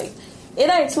about it like it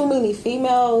ain't too many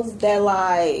females that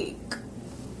like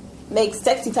make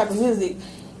sexy type of music.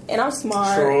 And I'm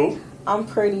smart. True. I'm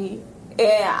pretty.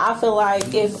 And I feel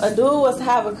like if a dude was to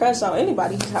have a crush on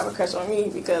anybody, he should have a crush on me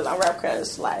because I'm Rap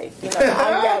Crush. Like, you know,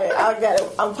 I got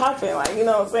it. I'm popping. Like, you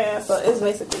know what I'm saying? So it's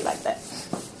basically like that.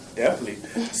 Definitely.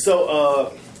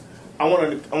 So I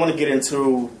want to get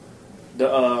into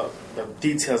the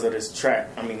details of this track.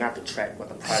 I mean, not the track, but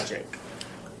the project.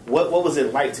 What was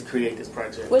it like to create this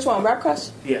project? Which one, Rap Crush?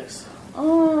 Yes.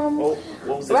 What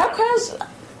was it? Rap Crush.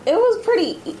 It was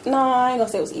pretty. No, I ain't gonna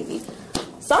say it was easy.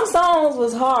 Some songs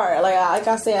was hard. Like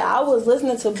I said, I was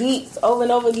listening to beats over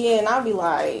and over again, and I'd be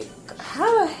like,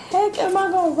 how the heck am I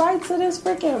gonna write to this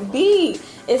freaking beat?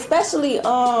 Especially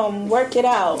Work It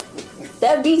Out.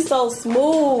 That beat so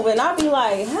smooth, and I'd be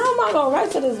like, how am I gonna write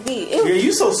to this beat?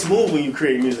 You so smooth when you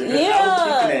create music.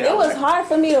 Yeah, it was hard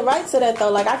for me to write to that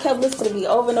though. Like I kept listening to the beat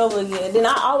over and over again. Then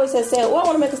I always had said, well, I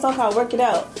want to make a song called Work It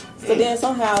Out. So then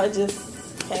somehow it just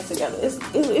came together.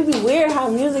 It'd be weird how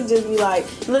music just be like,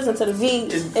 you listen to the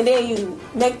beat and then you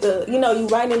make the, you know, you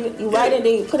write it, then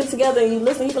you put it together and you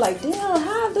listen, you be like, damn,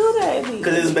 how I do that?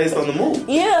 Because it's based on the mood.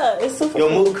 Yeah, it's super Your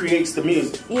cool. mood creates the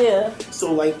music. Yeah.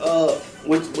 So like,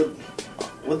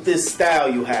 with this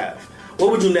style you have,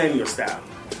 what would you name your style?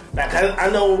 Like I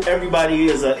know everybody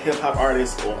is a hip hop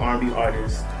artist or R&B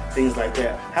artist, things like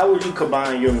that. How would you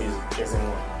combine your music as in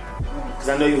one? Because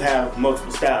I know you have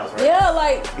multiple styles, right? Yeah,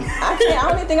 like, I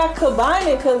don't even think I combine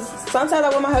it because sometimes I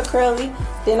wear my hair curly,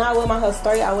 then I wear my hair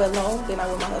straight, I wear long, then I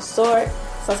wear my hair short.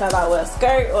 Sometimes I wear a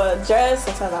skirt or a dress,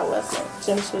 sometimes I wear some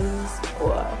gym shoes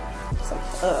or some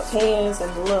pants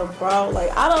and a little bra. Like,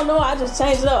 I don't know, I just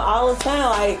change it up all the time.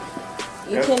 Like,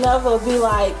 you can never be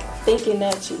like thinking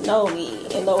that you know me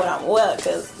and know what I'm wearing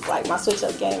because, like, my switch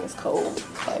up game is cold.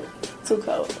 Like, too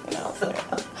cold, you know what I'm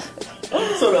saying?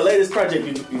 So the latest project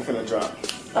you finna drop?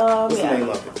 What's the name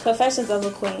of it? Confessions of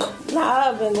a Queen. Nah,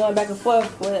 I've been going back and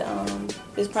forth with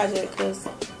this project because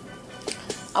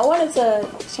I wanted to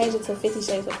change it to 50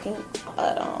 Shades of Pink,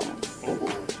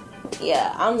 but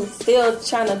yeah, I'm still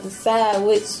trying to decide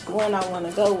which one I want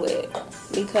to go with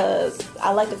because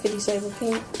I like the 50 Shades of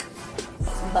Pink.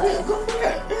 But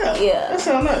yeah, that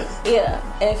sounds nice. Yeah,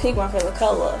 and pink my favorite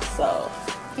color, so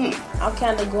I'm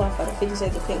kind of going for the 50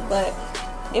 Shades of Pink, but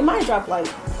it might drop like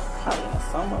probably in the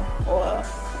summer or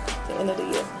the end of the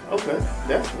year. Okay,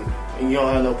 definitely. And you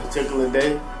don't have no particular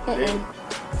day?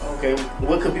 Okay,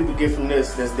 what could people get from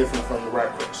this that's different from the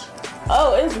Rap Crush?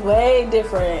 Oh, it's way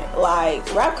different. Like,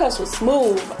 Rap Crush was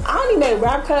smooth. I only made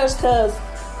Rap Crush because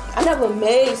I never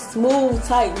made smooth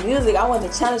type music. I wanted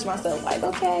to challenge myself. Like,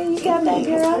 okay, you got that,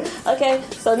 girl. Okay,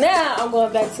 so now I'm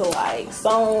going back to like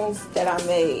songs that I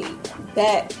made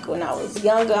back when I was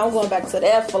younger. I'm going back to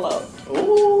that flow.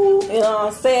 Ooh. You know what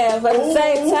I'm saying? But at the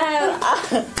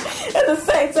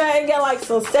same time, get like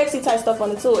some sexy type stuff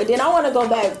on it too. And then I want to go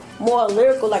back more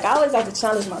lyrical. Like, I always like to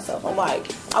challenge myself. I'm like,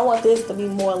 I want this to be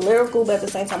more lyrical, but at the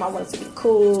same time, I want it to be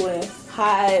cool and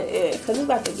hot. Because it's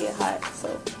about to get hot,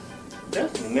 so.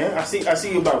 Definitely, man. I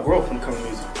see you about growth when it comes to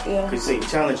music. Yeah. Because you say you're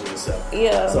challenging yourself.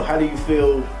 Yeah. So how do you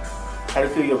feel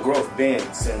your growth been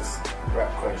since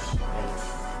Rap Crush?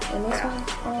 And this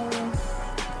one,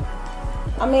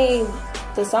 I mean,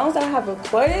 the songs that I have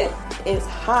recorded is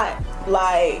hot.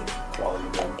 Like,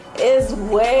 it's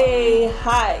way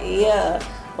hot, yeah.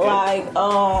 Like,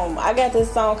 I got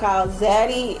this song called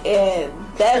Zaddy, and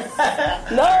that's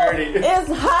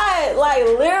it's hot. Like,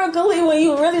 lyrically, when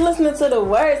you really listening to the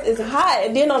words, it's hot.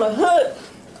 And then on the hook,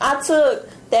 I took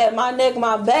that My Neck,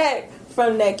 My Back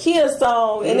from that Kia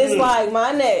song, and it's like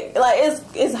my neck. Like,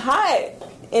 it's hot.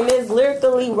 And it's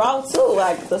lyrically raw too.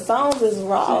 Like, the songs is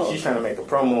raw. She's trying to make a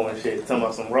promo and shit, talking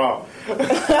about some raw.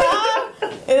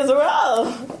 It's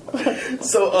raw.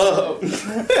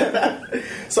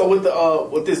 So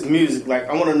with this music, like,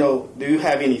 I want to know, do you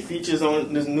have any features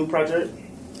on this new project?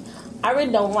 I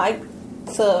really don't like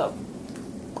to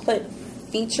put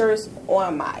features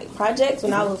on my projects.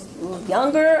 When I was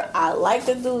younger, I liked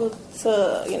to do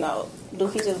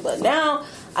features, but now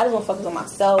I just want to focus on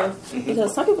myself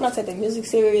because some people don't take their music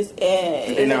serious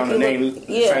and they're not on the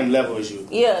same level as you.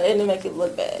 Yeah, and it make it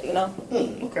look bad, you know.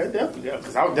 Okay, definitely. Yeah,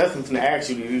 because I was definitely going to ask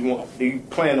you, do you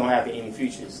plan on having any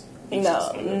features?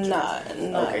 No, not.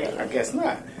 Okay, I guess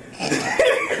not.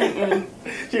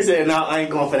 She said, "No, I ain't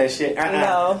going for that shit."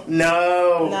 No.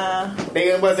 Nah.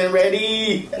 They wasn't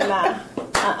ready. Nah.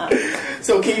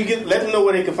 So can you let them know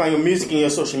where they can find your music and your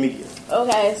social media?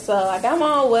 Okay, so I got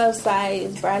my own website.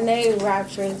 It's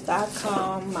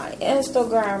BrineRaptress.com. My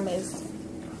Instagram is,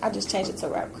 I just changed it to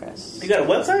Rap Crush. You got a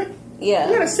website? Yeah.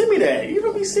 You gotta send me that. You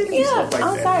don't be sending me stuff like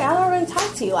I'm that. sorry, I don't really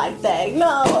talk to you like that. You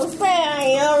know what I'm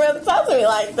saying? You don't really talk to me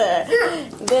like that.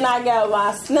 Then I got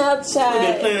my Snapchat. We've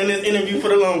been planning this interview for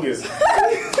the longest.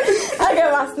 I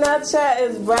got my Snapchat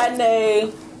is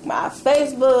Bratney. My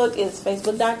Facebook is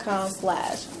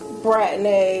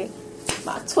facebook.com/Bratney.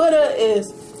 My Twitter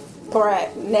is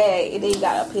Bratney. And then you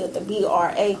got up here the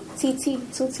BRATT, 2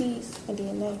 T's, and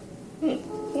then A.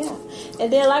 Yeah.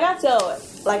 And then like I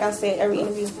said every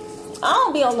interview, I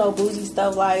don't be on no bougie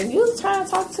stuff. Like, if you trying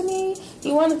to talk to me,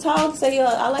 you want to talk, say,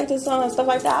 I like this song and stuff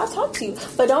like that, I'll talk to you.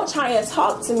 But don't try and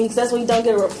talk to me because that's when you don't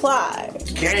get a reply.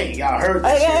 Gang, y'all heard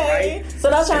this shit, right? So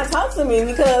don't try and talk to me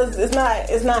because it's not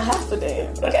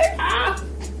happening. Okay?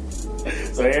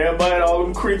 So everybody, all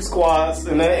them creep squads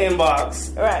in the inbox.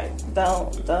 Right.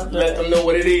 Don't let them know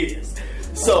what it is.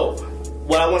 So,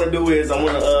 what I want to do is,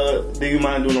 do you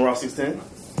mind doing the Raw 16?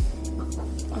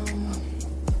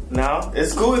 No?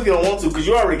 It's cool if you don't want to, because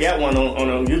you already got one on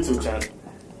a YouTube channel.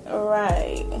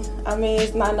 Right. I mean,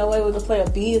 it's not no way we can play a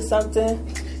beat or something.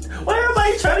 Why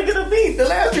everybody trying to get a beat? The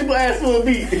last people asked for a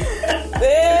beat. Damn.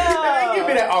 They give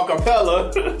me that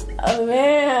acapella. Oh,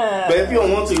 man. But if you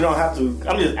don't want to, you don't have to.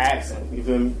 I'm just asking. You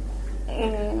feel me?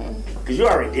 Because you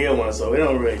already did one, so it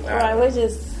don't really matter. Right, we'll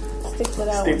just stick to that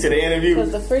one. Stick to the interview.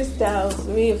 Because the freestyles,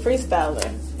 me a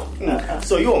freestyler.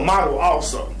 So you a model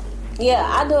also? Yeah,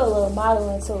 I do a little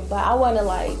modeling too, but I want to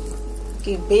like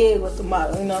get big with the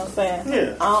model. You know what I'm saying?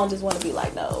 Yeah. I don't just want to be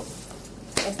like no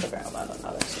Instagram model and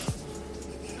all that shit.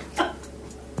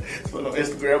 For no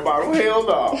Instagram model, hell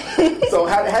no. So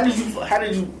how did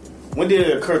you? When did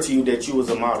it occur to you that you was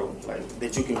a model, like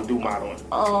that you can do modeling?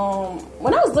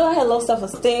 When I was little, I had low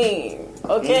self-esteem.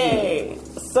 Okay,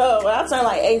 so when I turned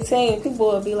like 18,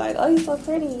 people would be like, "Oh, you're so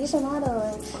pretty, you should model,"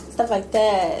 and stuff like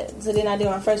that. So then I did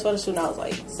my first photo shoot, and I was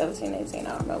like 17, 18, I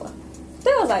don't remember. I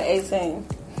think I was like 18.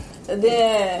 And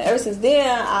then ever since then,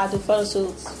 I do photo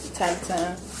shoots time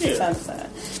to time.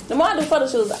 The more I do photo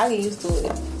shoots, I get used to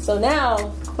it. So now,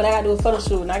 when I gotta do a photo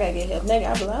shoot and I gotta get hip naked,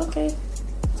 I be like, okay.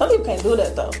 Some people can't do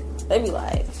that though. They be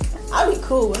like, I be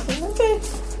cool with it. Okay.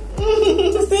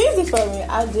 It's easy for me.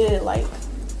 I did like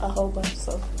a whole bunch,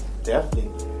 so. Definitely.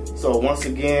 So once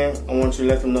again, I want you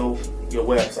to let them know your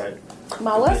website.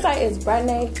 My website is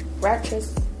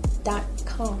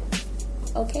BrineRaptress.com.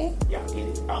 Okay? Y'all get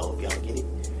it. I hope y'all get it.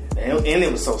 And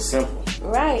it was so simple.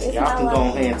 Right. It's y'all can go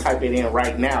ahead and type it in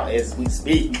right now as we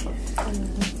speak.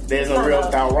 There's no real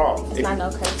without raw. It's not no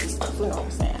crazy stuff. You know what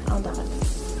I'm saying? I don't know how to.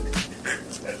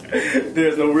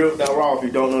 There's no real without raw. If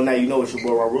you don't know now, you know it's your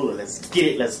boy Raw Ruler. Let's get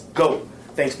it. Let's go.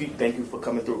 Thank you for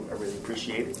coming through. I really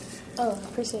appreciate it. Oh, I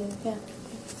appreciate it. Yeah.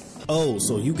 Oh,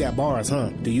 so you got bars,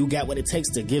 huh? Do you got what it takes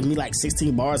to give me like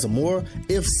 16 bars or more?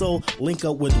 If so, link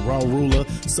up with Raw Ruler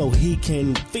so he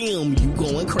can film you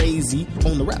going crazy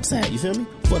on the rap side, you feel me?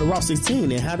 For the Raw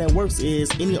 16, and how that works is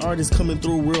any artist coming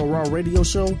through Real Raw Radio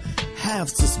Show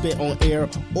have to spit on air,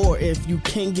 or if you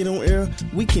can't get on air,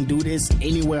 we can do this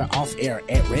anywhere off air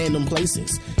at random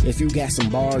places. If you got some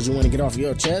bars you want to get off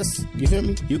your chest, you feel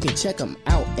me? You can check them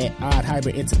out at Odd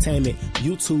Hybrid Entertainment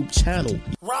YouTube channel.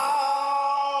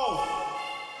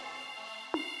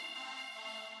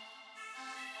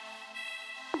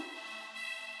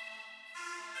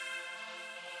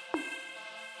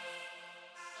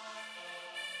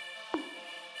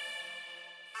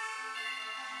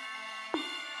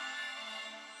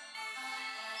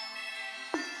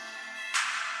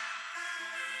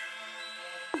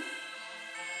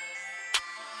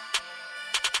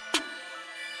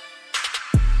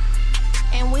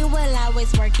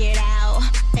 Always work it out.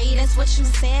 Hey, that's what you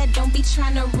said. Don't be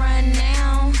trying to run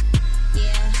now.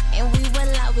 Yeah, and we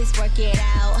will always work it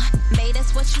out. Babe,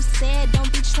 that's what you said.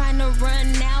 Don't be trying to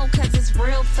run now, cause it's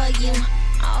real for you.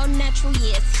 All natural,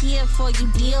 yeah, it's here for you,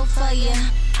 deal for you.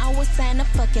 I would sign a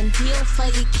fucking deal for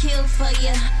you, kill for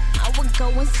you. I would go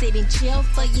and sit in jail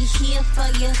for you, here for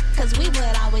you. Cause we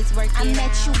would always work it out. I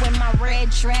met you in my red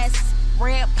dress,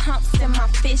 red pumps and my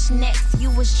fishnets.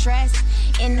 You was dressed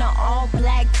in the all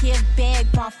black gift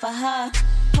bag bought for her.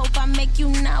 Hope I make you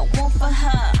not want for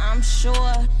her. I'm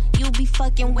sure you be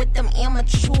fucking with them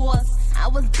immatures. I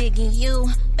was digging you,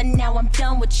 but now I'm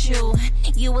done with you.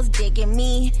 You was digging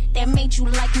me, that made you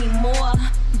like me more.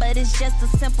 But it's just a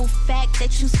simple fact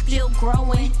that you still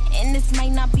growing. And this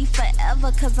might not be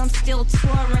forever, cause I'm still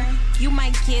touring. You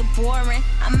might get boring,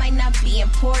 I might not be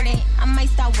important. I might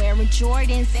start wearing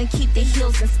Jordans and keep the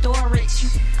heels in storage.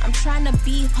 I'm trying to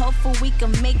be hopeful we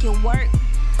can make it work,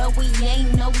 but we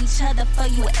ain't know each other for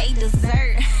you ate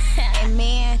dessert. And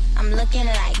man, I'm looking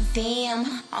like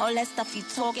damn, all that stuff you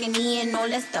talking in, all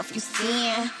that stuff you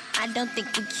saying. I don't think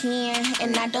we can,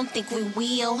 and I don't think we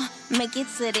will make it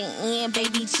to the end,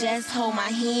 baby, just hold my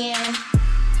hand.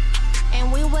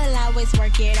 And we will always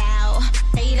work it out.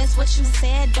 Hey, that's what you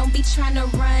said, don't be trying to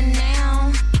run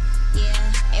now.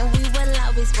 Yeah, and we will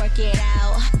always work it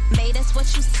out. Babe, that's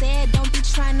what you said, don't be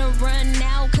trying to run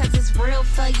now, cause it's real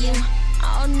for you.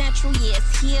 All natural, yeah,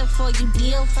 it's here for you,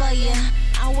 deal for you.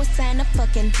 I would sign a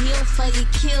fucking deal for you,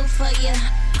 kill for you.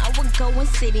 I would go and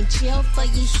sit in jail for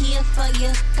you, here for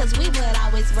you, cause we would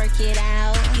always work it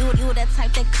out. You the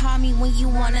type that call me when you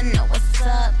wanna know what's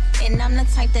up, and I'm the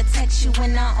type that text you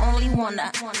when I only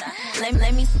wanna.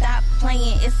 Let me stop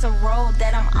playing, it's a role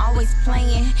that I'm always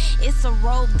playing. It's a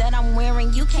robe that I'm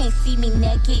wearing, you can't see me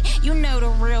naked. You know the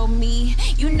real me,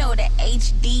 you know the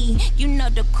HD. You know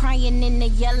the crying and the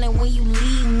yelling when you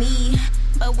leave me.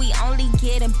 But we only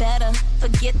getting better,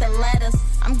 forget the letters.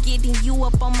 I'm getting you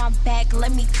up on my back,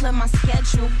 let me clear my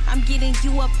schedule. I'm getting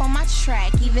you up on my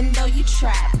track, even though you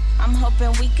trap. I'm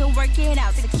hoping we could work it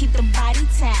out to keep the body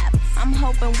tapped. I'm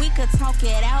hoping we could talk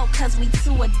it out, cause we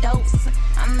two adults.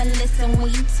 I'ma listen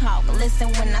when you talk, listen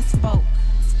when I spoke.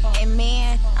 And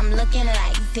man, I'm looking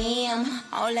like damn,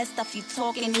 all that stuff you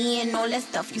talking in, all that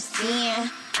stuff you saying.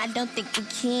 I don't think we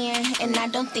can, and I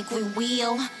don't think we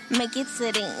will make it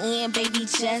to the end, baby,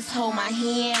 just hold my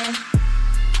hand.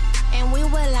 And we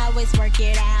will always work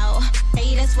it out.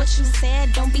 Hey, that's what you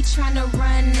said, don't be trying to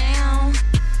run now.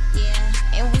 Yeah,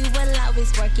 and we will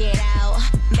always work it out.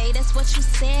 Babe, that's what you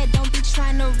said, don't be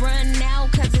trying to run now,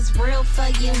 cause it's real for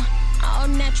you. All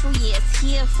natural, yeah, it's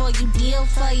here for you, deal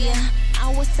for you.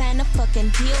 I would sign a fucking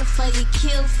deal for you,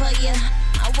 kill for you.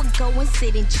 I would go and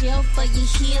sit in jail for you,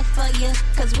 here for you,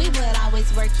 cause we would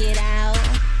always work it out.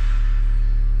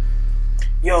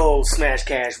 Yo, Smash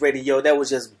Cash Radio, that was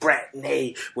just Brat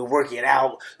Nay. We work it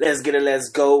out. Let's get it, let's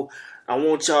go. I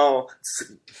want y'all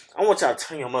to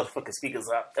turn your motherfucking speakers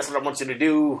up. That's what I want you to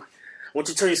do. I want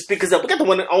you to turn your speakers up. We got the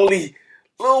one and only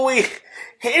Louis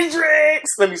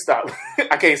Hendrix. Let me stop.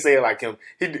 I can't say it like him.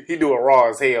 He do it raw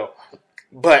as hell.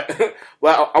 But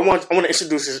well, I want to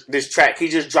introduce this track. He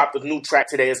just dropped a new track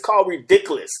today. It's called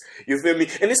Ridiculous. You feel me?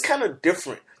 And it's kind of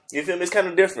different. You feel me? It's kind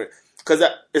of different because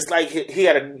it's like he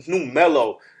had a new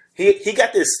mellow. He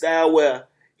got this style where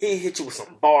he hit you with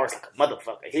some bars like a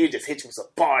motherfucker. He'll just hit you with some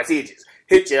bars. He'll just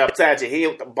hit you upside your head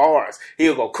with the bars.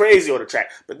 He'll go crazy on the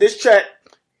track. But this track,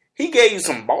 he gave you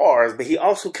some bars, but he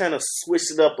also kind of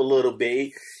switched it up a little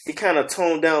bit. He kind of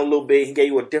toned down a little bit. He gave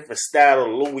you a different style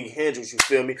of Louis Hendrix, you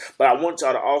feel me? But I want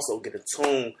y'all to also get a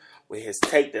tune with his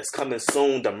tape that's coming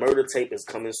soon. The Murder tape is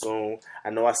coming soon. I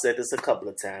know I said this a couple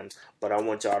of times, but I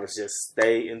want y'all to just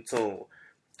stay in tune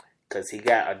because he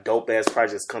got a dope-ass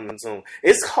project coming soon.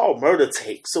 It's called Murder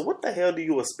Tape, so what the hell do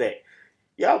you expect?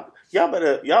 Y'all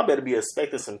better be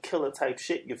expecting some killer type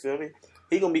shit, you feel me?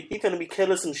 He finna be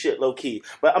killing some shit low key.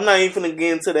 But I'm not even finna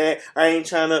get into that. I ain't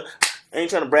trying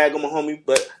to brag on my homie,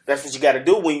 but that's what you gotta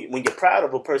do when you're proud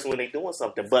of a person when they doing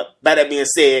something. But by that being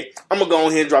said, I'm gonna go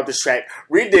ahead and drop this track.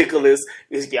 Ridiculous.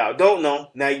 If y'all don't know,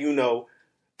 now you know.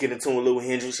 Get in tune with Louis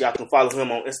Hendrix. Y'all can follow him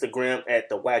on Instagram at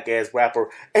the Whack Ass Rapper.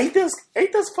 Ain't this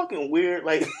fucking weird?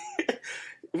 Like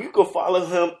you can follow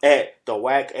him at the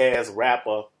Whack Ass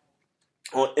Rapper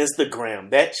on Instagram.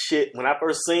 That shit, when I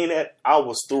first seen that, I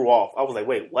was threw off. I was like,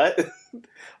 wait, what?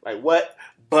 Like, what?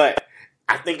 But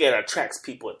I think it attracts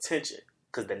people attention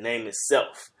because the name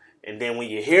itself. And then when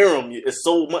you hear them, it's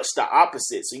so much the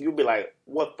opposite. So you'll be like,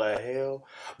 what the hell?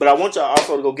 But I want y'all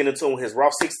also to go get into his Raw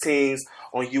 16s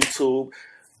on YouTube.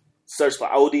 Search for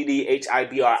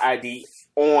ODDHIBRID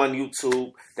on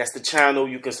YouTube. That's the channel.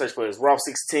 You can search for his Raw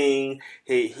 16.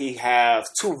 He have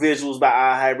 2 visuals by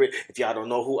iHybrid. If y'all don't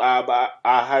know who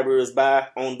iHybrid is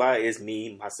owned by, it's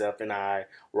me, myself, and I,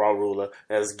 Raw Ruler.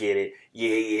 Let's get it.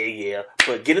 Yeah.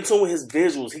 But get into with his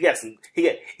visuals.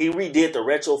 He redid the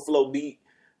Retro Flow beat.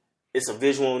 It's a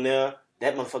visual on there.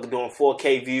 That motherfucker doing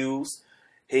 4K views.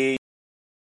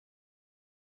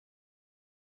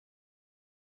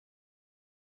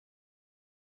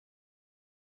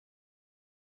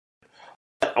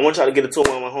 I want y'all to get into it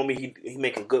with my homie. He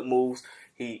making good moves.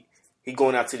 He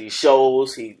going out to these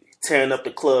shows. He tearing up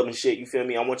the club and shit, you feel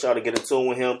me? I want y'all to get in tune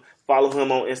with him. Follow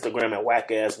him on Instagram at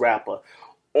whackassrapper.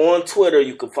 On Twitter,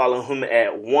 you can follow him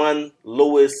at one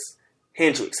Lewis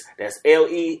Hendrix. That's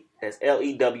Lewis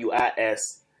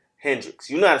Hendrix.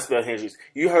 You know how to spell Hendrix.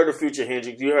 You heard of Future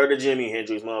Hendrix. You heard of Jimi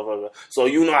Hendrix, motherfucker. So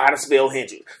you know how to spell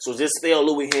Hendrix. So just spell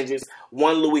Louis Hendrix.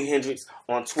 One Louis Hendrix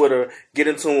on Twitter. Get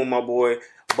in tune with my boy.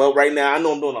 But right now, I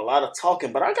know I'm doing a lot of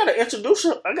talking, but I gotta introduce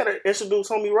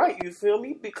homie Right. You feel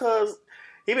me? Because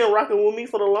he been rocking with me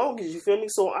for the longest. You feel me?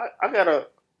 So I gotta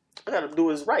do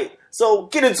his right. So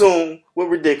get in tune with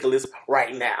Ridiculous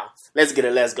right now. Let's get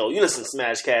it. Let's go. You listen to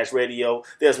Smash Cash Radio.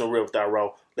 There's no real without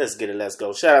raw. Let's get it. Let's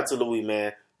go. Shout out to Louis,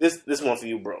 man. This one for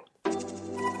you, bro.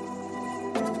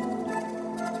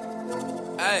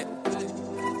 Hey.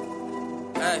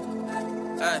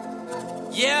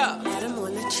 Yeah. Adam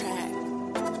on the track.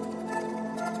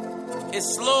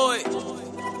 It's Lloyd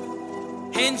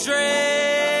Hendrix.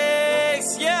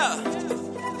 Yeah.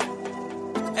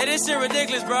 Hey, this shit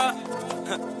ridiculous, bro.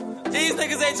 These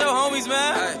niggas ain't your homies,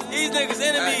 man. These niggas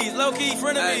enemies, low-key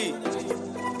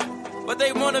frenemies. But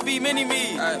they wanna be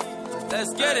mini-me.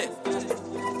 Let's get it.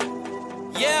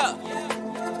 Yeah.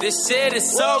 This shit is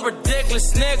so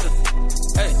ridiculous, nigga.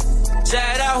 Hey.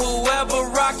 Shout out whoever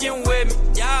rockin' with me.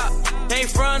 Yeah. Came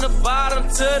from the bottom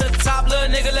to the top, little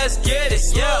nigga, let's get it.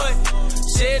 Yeah.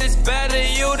 Shit is better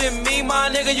you than me, my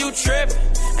nigga, you trippin'.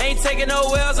 Ain't taking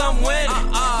no L's, I'm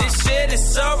winning. This shit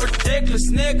is so ridiculous,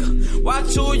 nigga.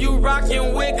 Watch who you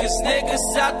rockin' with, cause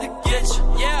niggas out to get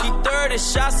you. Yeah. Keep 30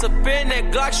 shots up in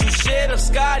that Glock, shoot shit up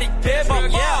Scottie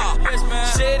Pippen.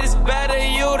 Yeah. Shit is better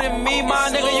you than me,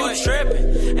 my nigga, you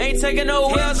trippin'. Ain't taking no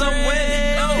L's, I'm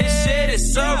winning. This shit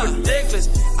is so ridiculous.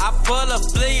 I pull a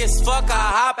flea as fuck, I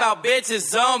hop out,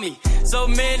 bitches on me. So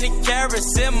many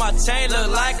carrots in my chain, look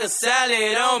like a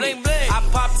salad on me. I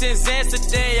popped 10 Zans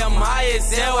today, I'm high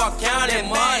as hell, I'm counting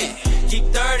money. Keep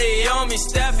 30 on me,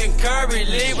 Stephen Curry,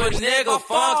 leave a nigga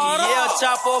funky. Yeah,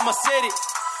 chop on my city.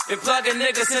 Been plugging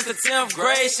niggas since the 10th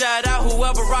grade. Shout out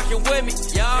whoever rockin' with me.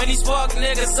 And these fuck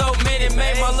niggas, so many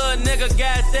made my little nigga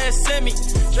got that semi.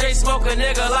 Straight smoke a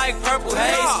nigga like Purple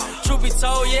Haze. Truth be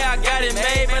told, yeah, I got it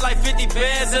made. Made like 50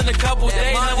 bands in a couple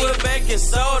days. Now with baking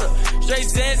soda. Straight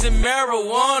Zans and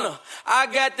marijuana. I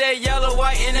got that yellow,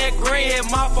 white, and that green. Hit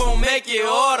my phone, make it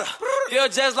order. Feel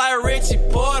just like Richie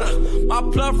Porter. My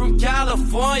plug from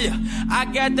California. I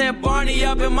got that Barney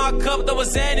up in my cup. There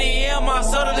was Annie in my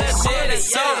soda. That shit is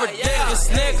so ridiculous,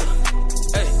 nigga.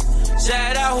 Hey.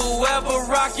 Shout out whoever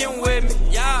rockin' with me.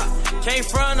 Yeah. Came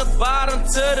from the bottom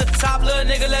to the top, little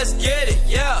nigga, let's get it.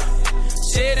 Yeah.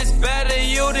 Shit is better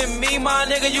you than me, my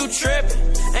nigga, you trippin'.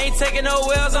 Ain't taking no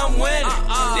L's, I'm winning.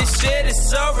 This shit is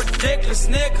so ridiculous,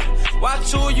 nigga.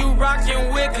 Watch who you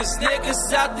rockin' with, cause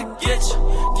niggas out to get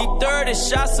you. Keep 30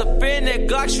 shots up in that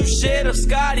Glock, shoot shit up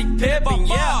Scottie Pippen,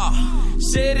 yeah.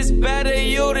 Shit is better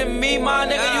you than me, my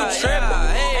nigga, you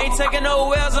trippin'. Ain't taking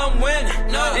no L's, I'm winning.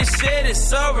 This shit is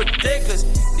so ridiculous.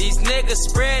 These niggas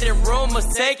spreading rumors,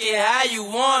 take it how you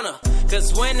wanna.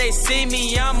 Cause when they see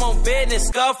me, I'm on business,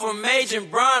 go from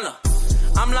Agent Bronner.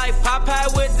 I'm like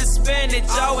Popeye with the spinach,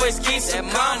 always keep some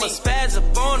comma. Spaz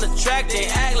up on the track, they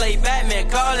act like Batman,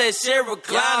 call that shit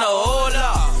recliner. Hold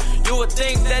up, you would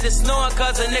think that it's snowing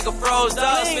cause a nigga froze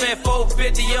up. Spent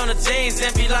 $450 on the jeans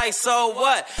and be like, so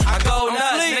what? I go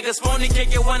nuts, niggas phony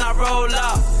kick it when I roll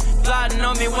up. Plotting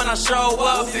on me when I show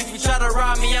up. If you try to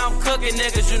rob me, I'm cooking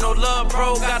niggas. You know Lil'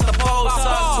 Bro got the post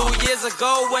up. 2 years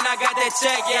ago when I got that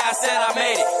check, yeah, I said I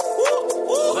made it.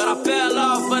 But I fell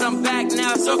off, but I'm back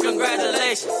now, so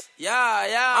congratulations. Yeah.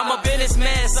 I'm a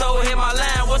businessman, so hit my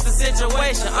line. What's the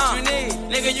situation? What you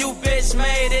need? Nigga, you bitch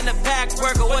made in the pack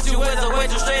worker. What you with a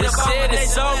waitress straight up? This shit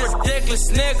is so ridiculous,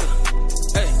 nigga.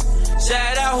 Hey,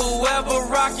 shout out whoever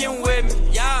rockin' with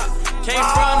me. Yeah. Came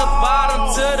from the bottom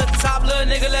to the top, little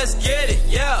nigga, let's get it,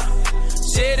 yeah.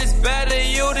 Shit is better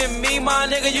you than me, my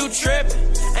nigga, you trippin'.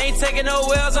 Ain't taking no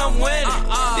L's, I'm winning.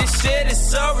 This shit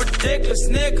is so ridiculous,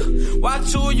 nigga.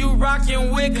 Watch who you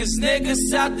rockin' with, cause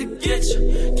niggas out to get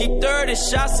you. Keep 30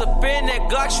 shots up in that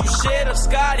Glock, shoot shit up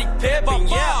Scottie Pippen,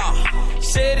 yeah.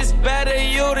 Shit is better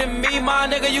you than me, my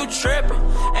nigga, you trippin'.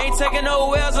 Ain't taking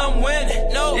no L's, I'm winning.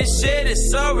 This shit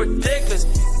is so ridiculous.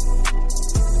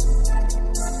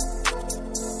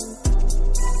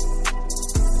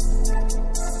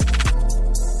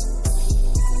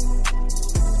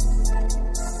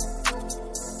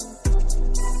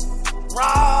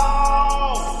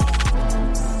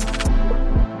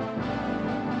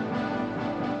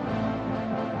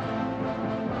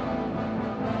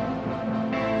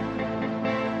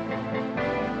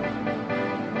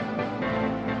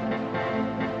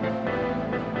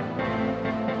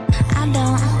 I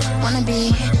don't wanna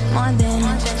be more than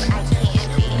I can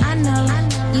be. I know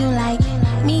you like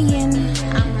me and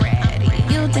I'm ready.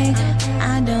 You think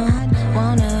I don't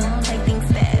wanna take things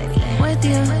steady with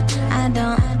you. I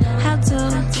don't have to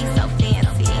be so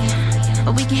fancy,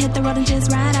 but we can hit the road and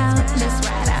just ride out. Just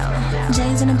ride out.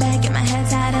 J's in the back, get my head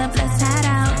tied up. Let's hide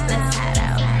out. Let's hide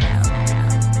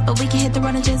out. But we can hit the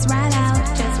road and just ride out.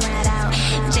 Just ride out.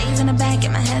 J's in the back,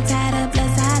 get my head tied up.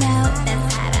 Let's hide out.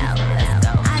 Let's hide out. Let's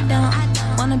go. I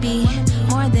don't wanna be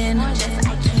more than just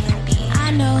I can be.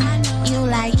 I know you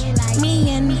like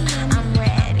me and I'm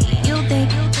ready. You think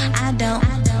I don't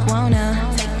wanna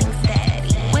take things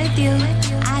steady with you.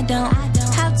 I don't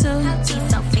have to be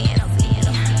so fancy,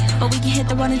 but we can hit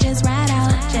the road and just ride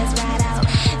out. Just ride out.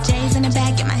 J's in the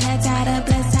back, get my head tied up.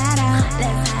 Let's hide out.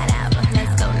 Let's hide out.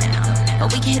 Let's go now.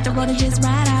 But we can hit the road and just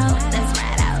ride out. Let's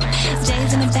ride out.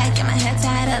 J's in the back, get my head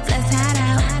tied up. Let's hide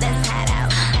out. Let's hide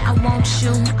out. I want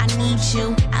you, I need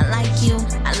you, I like you,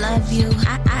 I love you.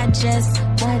 I just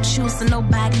want you so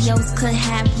nobody else could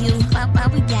have you.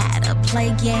 But we gotta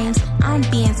play games, I'm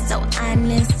being so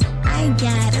honest. I ain't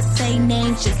gotta say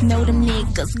names, just know them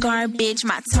niggas garbage.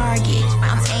 My target,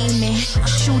 I'm aiming,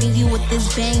 shooting you with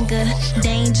this banger.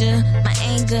 Danger, my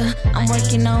anger, I'm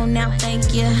working on now,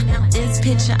 thank you. This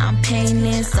picture I'm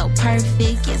painting, so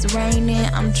perfect, it's raining.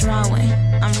 I'm drawing,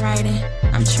 I'm writing,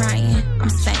 I'm trying, I'm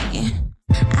saying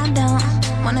I don't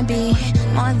wanna be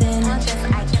more than just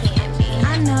I can be.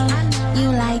 I know you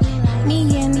like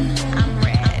me and I'm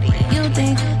ready. You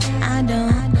think I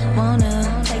don't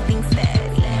wanna take things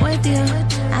steady with you.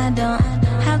 I don't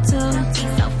have to be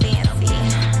so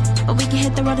fancy, but we can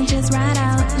hit the road and just ride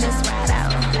out. Just ride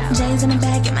out. J's in the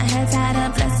back, get my head tied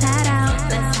up. Let's hide out.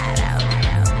 Let's hide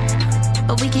out.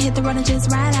 But we can hit the road and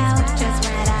just ride out. Just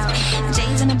ride out.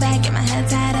 J's in the back, get my head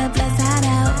tied up. Let's hide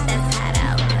out. Let's hide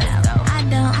out. Let's go. I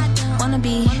don't wanna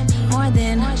be more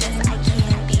than just I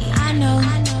can be. I know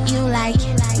you like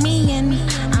me and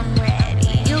I'm ready.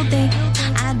 You think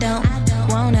I don't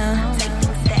wanna take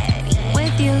things steady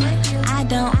with you. I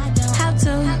don't have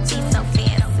to be so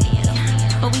fancy,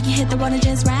 but we can hit the road and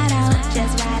just ride out.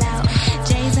 Just ride out.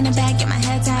 J's in the back, get my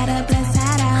head tied up. Let's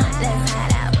hide out. Let's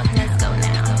hide out. Let's go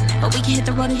now. But we can hit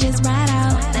the road and just ride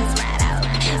out. Let's ride out.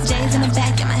 J's in the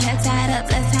back, get my head tied up.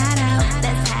 Let's hide out.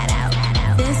 Let's hide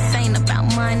out. This ain't about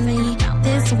money.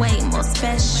 This way more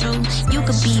special. You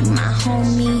could be my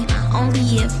homie, only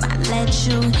if I let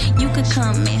you. You could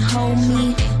come and hold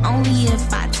me, only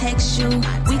if I text you.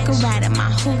 We could ride in my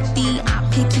hoopty, I'll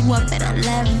pick you up at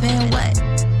 11.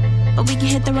 What? But we can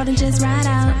hit the road and just ride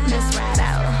out. Just ride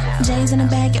out. J's in the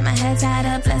back, get my head tied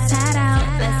up. Let's hide out.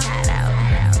 Let's hide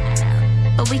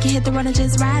out. But we can hit the road and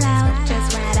just ride out.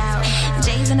 Just ride out.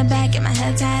 J's in the back, get my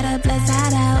head tied up. Let's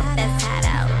hide out. Let's hide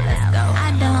out. Let's go.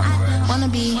 I don't wanna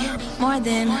be more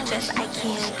than just I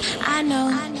can be. I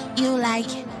know you like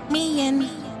me and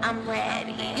I'm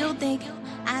ready. You think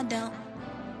I don't.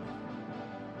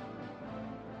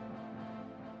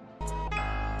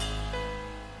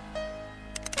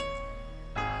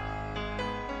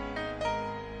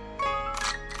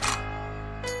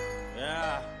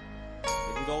 Yeah,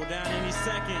 it can go down any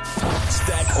second.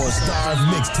 Stack or Starve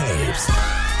mixtapes.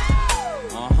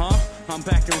 I'm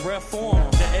back in rare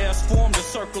form. The air's formed to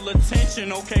circle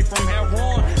attention. Okay, from here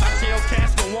on, I tell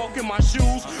cats to walk in my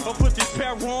shoes or put this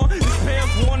pair on. This pair's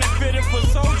worn and fitted for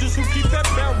soldiers who keep that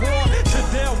pair on till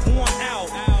they're worn out.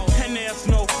 And there's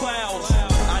no clouds.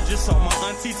 I just saw my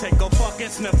auntie take a fucking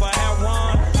sniff of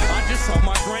heroin. I just saw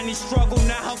my granny struggle.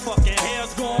 Now her fucking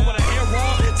hair's gone with her hair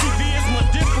on. TV is more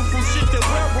different from shit that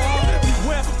we're on.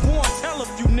 Beware, warned, tell a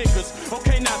few niggas.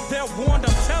 Okay, now they're warned.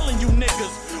 I'm telling you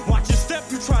niggas. Watch your step,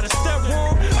 you try to step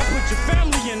wrong. I put your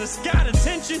family in the sky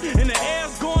detention, and the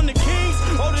air's gone to Kings.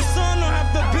 Oh, the sun don't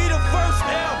have to be the first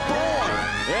airborne.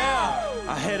 Yeah,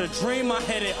 I had a dream, I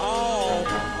had it all.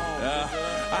 Yeah,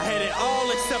 I had it all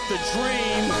except a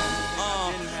dream.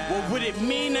 What would it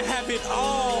mean to have it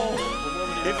all?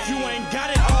 If you ain't got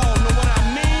it all, know what I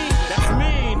mean? That's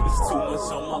mean. It's too much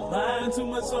on my mind, too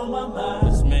much on my mind.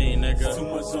 It's mean, nigga. It's too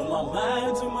much on my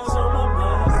mind, too much on my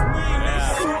mind. It's mean,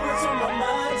 nigga. It's too much on my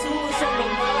mind, too much on my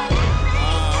mind.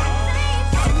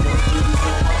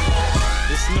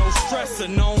 It's no stressor,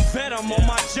 known better. I'm on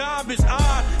my job, it's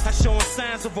odd. I showing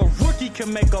signs of a rookie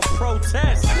can make a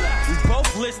protest. We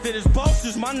both listed as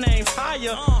bosses, my name's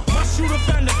higher. My shooter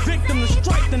found a victim to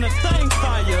strike, then the thing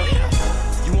fire.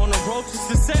 You on the road to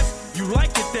success, you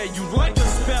like it there, you like to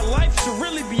spare life. Should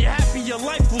really be happy your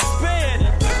life was spared.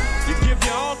 You give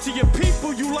your all to your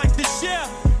people, you like to share.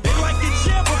 They like it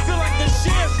share, but feel like the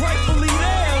share's rightfully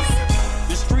theirs.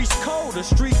 The street's cold, a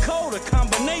street code, a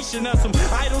combination of some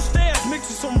idle stairs mixed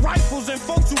with some rifles and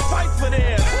folks who fight for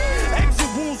theirs. Exit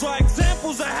wounds Examples are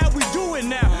examples of how we do it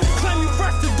now. Claim you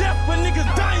fresh to death, but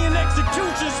niggas dying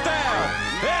execution style.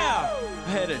 Yeah, I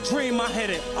had a dream, I had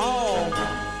it all.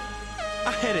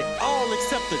 I had it all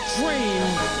except a dream.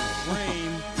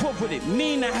 What would it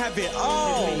mean to have it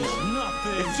all?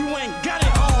 If you ain't got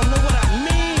it all, know what I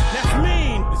mean? That's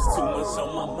mean. It's too much on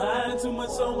my mind, too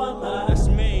much on my mind. That's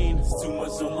mean. It's too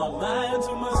much on my mind,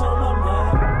 too much on my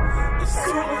mind. It's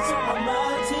too much on my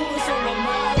mind, too much on my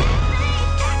mind.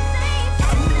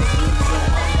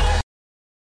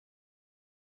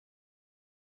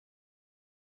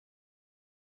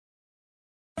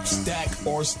 Stack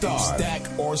or starve. Stack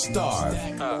or starve.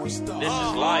 This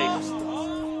is life.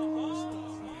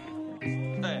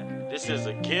 This is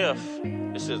a gift.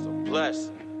 This is a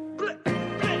blessing.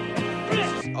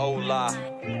 This is Ola.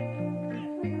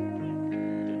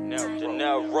 De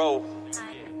Niro.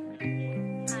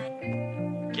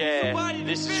 Yeah,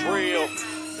 this is real.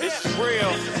 This is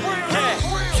real.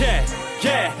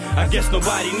 Yeah. I guess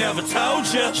nobody never told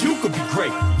you. You could be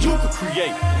great. You could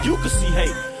create. You could see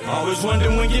hate. Always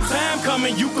wondering when your time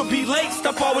coming. You could be late.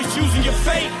 Stop always choosing your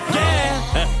fate.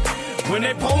 Yeah. When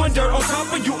they pouring dirt on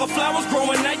top of you, a flower's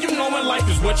growing. Now you knowin' life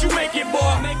is what you make it,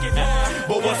 boy.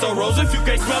 But what's a rose if you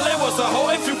can't smell it? What's a hoe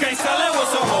if you can't sell it?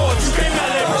 What's a hoe if you can't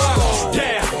smell it, boy?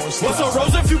 Yeah. What's a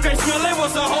rose if you can't smell it?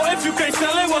 What's a hoe if you can't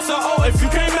sell it? What's a hoe if you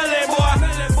can't smell it, boy?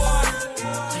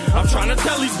 I'm trying to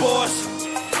tell these boys,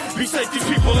 be safe, these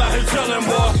people out here telling,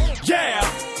 boy. Yeah.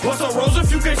 What's a rose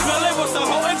if you can't smell it? What's a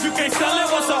hoe if you can't sell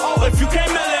it? What's a hoe if you can't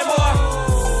smell it,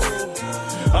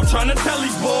 boy? I'm trying to tell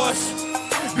these boys,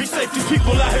 be safe, these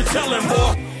people out here telling,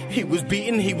 boy. He was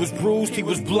beaten, he was bruised, he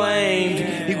was blamed.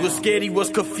 He was scared, he was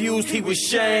confused, he was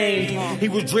shamed. He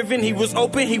was driven, he was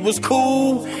open, he was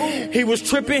cool. He was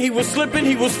tripping, he was slipping,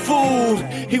 he was fooled.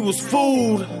 He was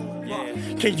fooled.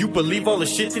 Can you believe all the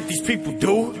shit that these people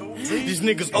do? These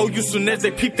niggas owe you soon as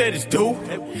they peep that it's due.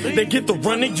 They get the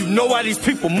running, you know how these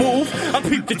people move. I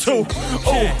peeped it too.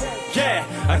 Oh, yeah,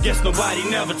 I guess nobody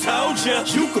never told you.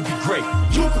 You could be great,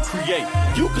 you could create,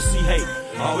 you could see hate.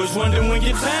 Always wondering when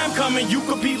your time coming, you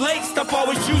could be late. Stop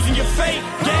always choosing your fate.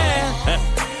 Yeah.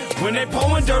 When they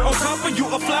pouring dirt on top of you,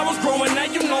 a flower's growing. Now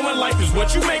you knowin' life is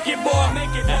what you make it, boy.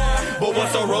 But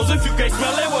what's a rose if you can't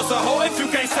smell it? What's a hoe if you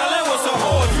can't sell it? What's a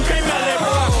hoe if you can't smell it,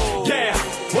 boy? Yeah.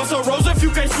 What's a rose if you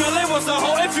can't smell it? What's a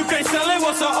hoe if you can't sell it?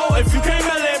 What's a hoe if you can't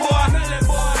smell it, boy?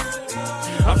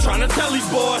 I'm trying to tell these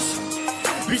boys,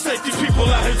 be safe, these people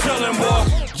out here telling, boy.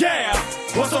 Yeah.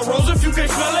 What's a rose if you can't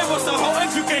smell it? What's a hoe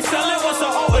if you can't sell it? What's a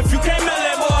hoe if you can't smell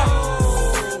it,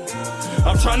 boy?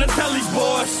 I'm trying to tell these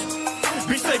boys,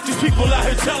 be safe, these people out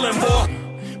here telling, boy.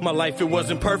 My life, it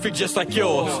wasn't perfect just like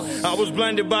yours. I was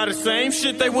blinded by the same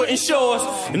shit they wouldn't show us.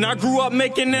 And I grew up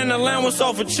making an allowance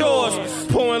off of chores.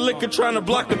 Pouring liquor, trying to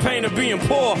block the pain of being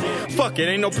poor. Fuck it,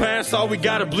 ain't no pants, all we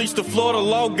gotta bleach the floor. The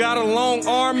law got a long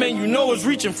arm and you know it's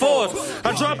reaching for us.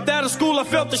 I dropped out of school, I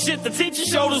felt the shit the teacher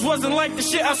showed us wasn't like the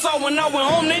shit I saw when I went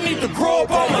home. They need to grow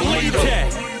up on my leader.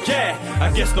 Yeah,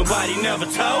 I guess nobody never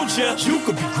told you. You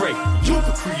could be great, you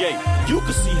could create, you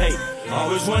could see hate.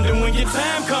 Always wondering when your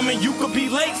time coming, you could be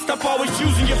late. Stop always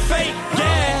choosing your fate.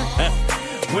 Yeah.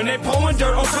 When they pouring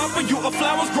dirt on top of you, a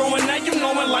flower's growing. Now you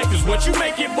knowin' life is what you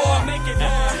make it, boy.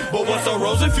 But what's a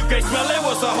rose if you can't smell it?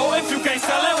 What's a hoe if you can't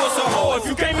sell it? What's a hoe if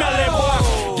you can't smell it,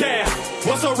 boy? Yeah.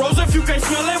 What's a rose if you can't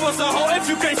smell it? What's a hoe if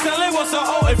you can't sell it? What's a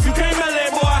hoe if you can't smell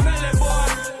it, boy?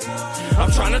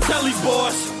 I'm trying to tell these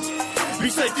boys, be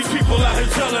safe, these people out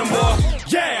here telling, boy.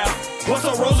 Yeah. What's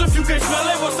a rose if you can't smell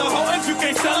it? What's a hoe if you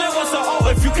can't sell it? What's a hoe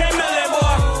if you can't smell it,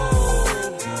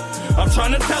 boy? I'm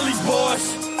trying to tell these boys,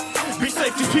 be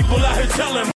safe, these people out here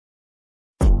telling.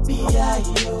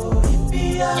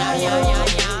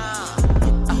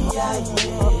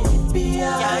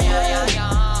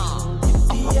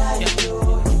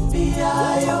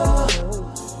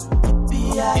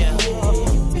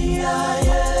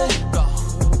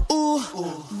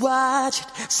 Watch it,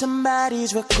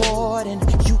 somebody's recording.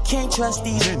 You can't trust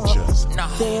these ninjas.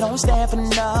 They don't stand for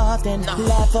nothing.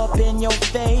 Laugh up in your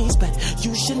face, but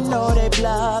you should know they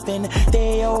bluffing.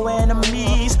 They your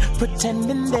enemies,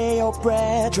 pretending they your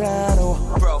brethren.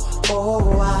 Oh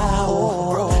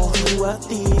wow, few of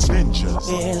these ninjas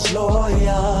is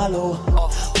loyal.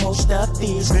 Most of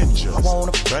these ninjas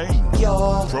wanna bang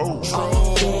your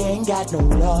they ain't got no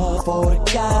love for the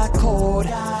guy code.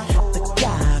 The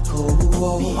guy code.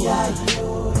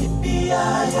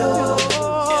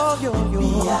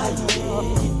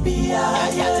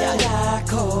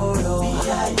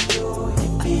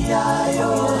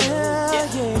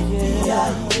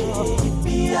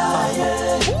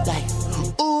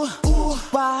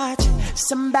 Watch,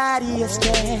 somebody is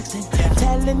texting,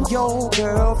 telling telling your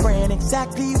girlfriend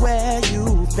exactly where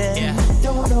you've been.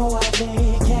 Don't know why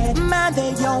they can't mind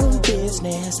their own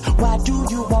business. Why do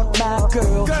you want my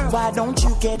girl? Why don't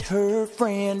you get her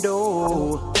friend?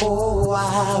 Oh,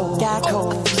 wow. Got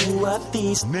cold to a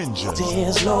these ninjas.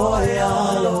 Is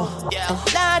loyal. A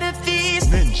lot of these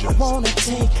ninjas wanna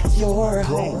take your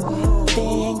home. They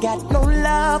ain't got no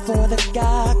love for the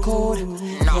guy code.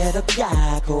 Yeah, the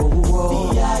guy code. No.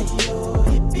 The guy code.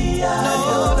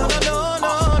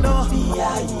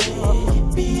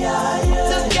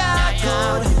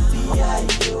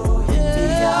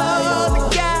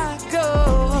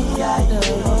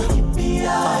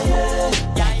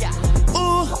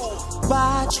 Ooh,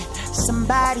 watch it.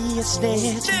 Somebody is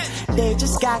snitching. They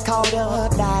just got caught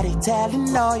up. Now they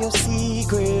telling all your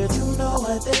secrets. You know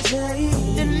what they say.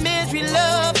 The Misery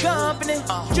Love Company.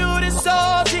 Judas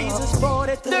or Jesus for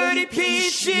that 30p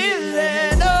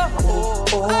shilling.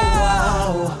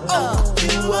 Wow.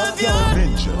 You of your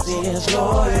ninjas is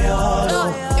loyal. A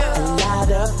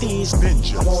lot of these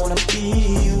ninjas wanna be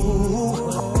you.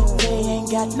 They ain't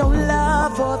got no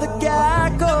love for the guy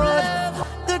code.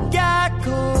 The guy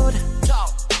code.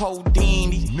 Codeine,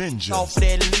 these ninjas off of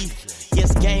that leaf.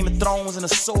 Yes, Game of Thrones and the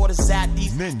sword is out.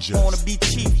 These ninjas wanna be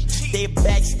cheap. They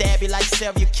backstab you like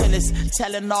serial killers,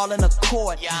 telling all in the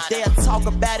court. They'll talk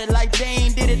about it like they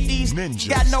ain't did it. These ninjas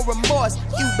got no remorse.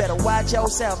 You better watch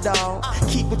yourself, dawg.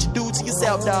 Keep what you do to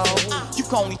yourself, dawg. You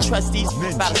can only trust these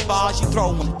about as far as you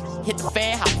throw them. Hit the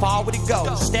fan, how far would it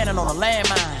go? Standing on a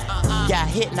landmine. Got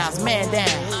hit, now it's man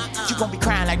down. You gon' be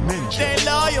crying like ninja. They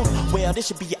loyal. Well, this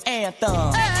should be your anthem.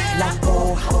 Like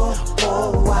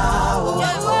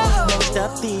wow. Most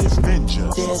of these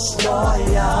ninjas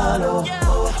disloyal.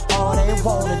 All they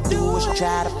wanna do is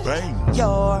try to bang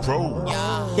your bro.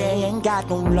 They ain't got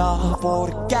no love for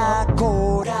the guy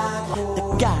code.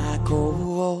 The guy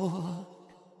code.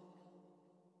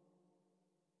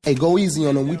 Hey, go easy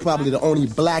on him. We probably the only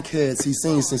blackheads he's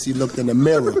seen since he looked in the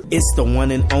mirror. It's the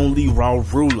one and only Raw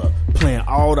Ruler, playing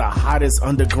all the hottest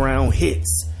underground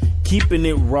hits, keeping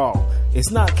it raw.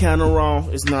 It's not kinda raw,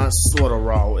 it's not sorta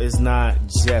raw, it's not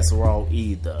just raw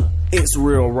either. It's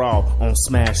real raw on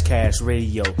Smash Cash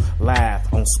Radio, live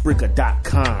on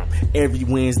Spreaker.com every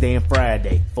Wednesday and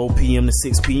Friday, 4 p.m. to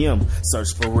 6 p.m.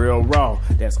 Search for Real Raw.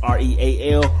 That's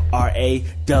REALRAWW.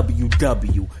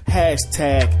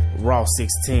 Hashtag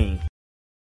Raw16.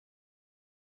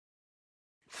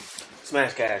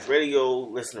 Smash Cash Radio,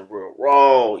 listen to Real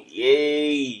Raw,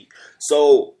 yay!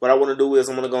 So, what I want to do is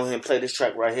I'm going to go ahead and play this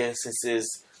track right here since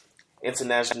it's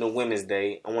International Women's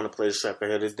Day. I want to play this track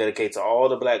right here. This is dedicated to all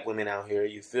the black women out here,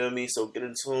 you feel me? So get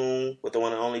in tune with the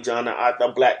one and only John the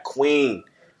Arthur Black Queen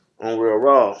on Real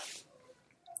Raw.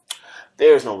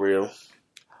 There's no real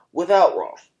without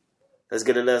Raw. Let's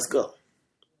get it, let's go.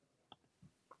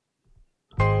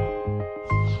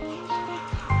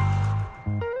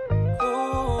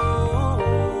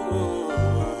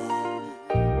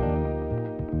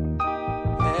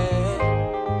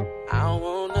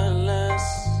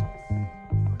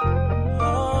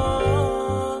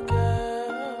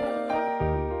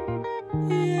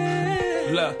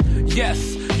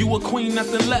 Yes, you a queen,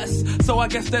 nothing less. So I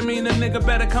guess that mean a nigga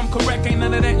better come correct. Ain't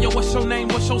none of that. Yo, what's your name?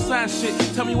 What's your sign? Shit.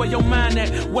 Tell me where your mind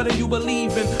at. What do you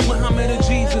believe in? Muhammad or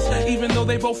Jesus? Even though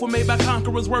they both were made by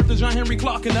conquerors, worth of John Henry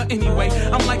Clark and her. Anyway,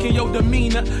 I'm liking your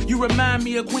demeanor. You remind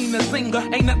me of Queen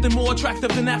Nzinga. Ain't nothing more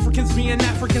attractive than Africans being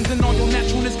Africans. And all your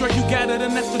naturalness, girl, you got it,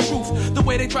 and that's the truth. The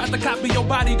way they tried to copy your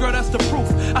body, girl, that's the proof.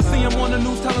 I see them on the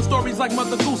news telling stories like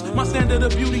Mother Goose. My standard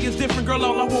of beauty is different, girl.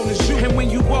 All I want is you. And when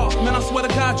you walk, man, I swear to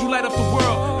God, you light up the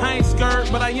world. I ain't scared,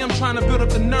 but I am trying to build up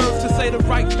the nerve to say the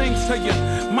right things to you.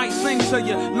 Might sing to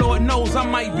you. Lord knows I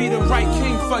might be the right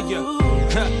king for you.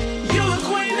 You a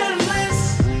queen of the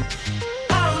list.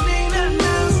 I don't need nothing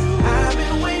else. I've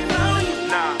been waiting on you.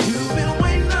 You've been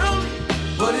waiting on me.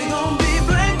 But it gon' be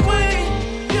Black Queen.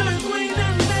 You're a queen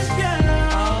of the list, girl.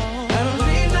 I don't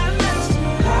need nothing else.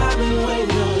 I've been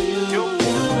waiting on you. You've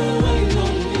been waiting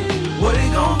on me. But it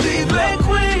gon' be Black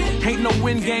Queen. Ain't no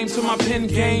win game to my pen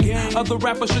game. Other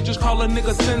rappers should just call a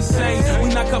nigga sensei. We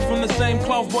not cut from the same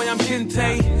cloth, boy, I'm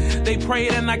Kente. They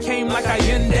prayed and I came like I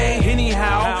Yende.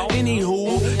 Anyhow,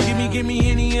 anywho, give me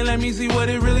any and let me see what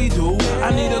it really do.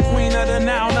 I need a queen of the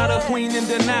now, not a queen in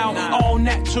the now. All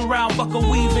natural, fuck a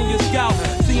weave in your scalp.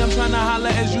 See, I'm trying to holler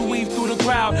as you weave through the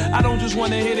crowd. I don't just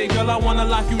wanna hit it, girl, I wanna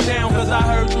lock you down. Cause I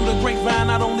heard through the grapevine,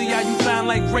 not only are you fine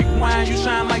like grape wine, you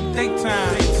shine like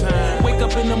daytime. Wake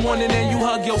up in the morning and you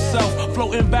hug yourself.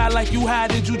 Floating by like you high,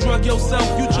 did you drug yourself?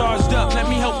 You charged up, let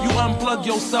me help you unplug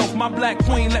yourself. My black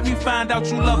queen, let me find out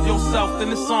you love yourself. Then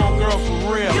this song, girl,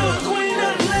 for real. You're a queen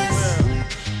of the list.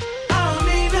 I don't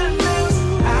need nothing else.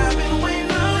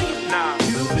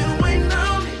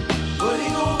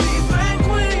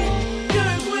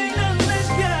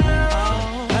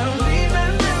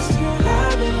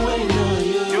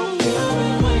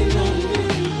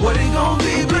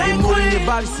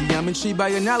 body, see I'm intrigued by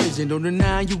your knowledge. And on the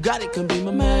 9, you got it, can be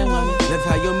my man, woman. Love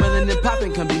how your melanin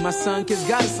poppin', can be my sun, kiss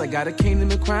goddess. I got a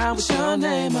kingdom and crown with your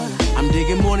name on it. I'm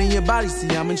digging more than your body, see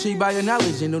I'm intrigued by your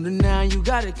knowledge. And on the 9, you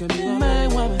got it, can be my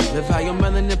man, woman. Love how your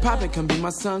melanin poppin', can be my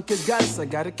sun, kiss goddess. I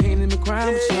got a kingdom and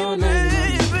crown with your name on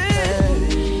it.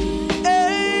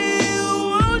 Hey,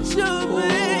 won't you be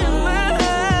my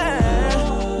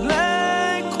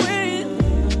black queen,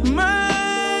 my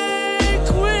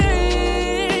queen?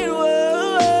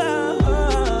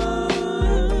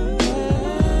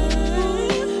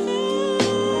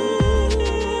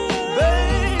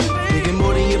 Digging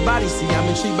more than your body, see I'm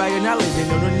intrigued by your knowledge.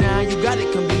 And on the 9, you got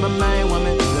it, can be my main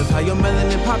woman. Love how your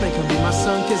melanin poppin', can be my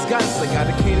sun, kiss goddess. I got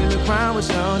a kingdom and crown with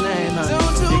your name on it.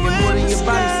 Digging more than your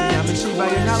body, see I'm intrigued by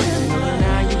your knowledge. And on the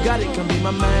 9, you got it, can be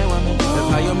my main woman.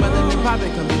 Love how your melanin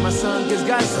poppin', can be my sun, kiss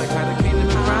goddess. I got a kingdom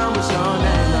and crown with your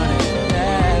name on it.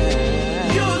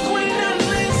 You're a queen of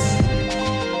bliss.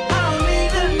 I don't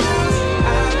need a nurse.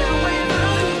 I've been waiting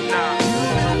on you.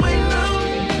 You've been waiting on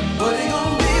me. But it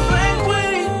gon' be black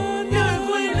queen. You're a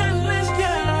queen of bliss,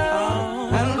 girl.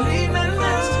 I don't need no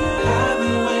nurse. I've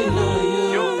been waiting on you.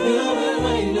 You've been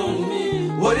waiting on me.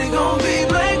 What it gon' be,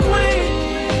 black queen?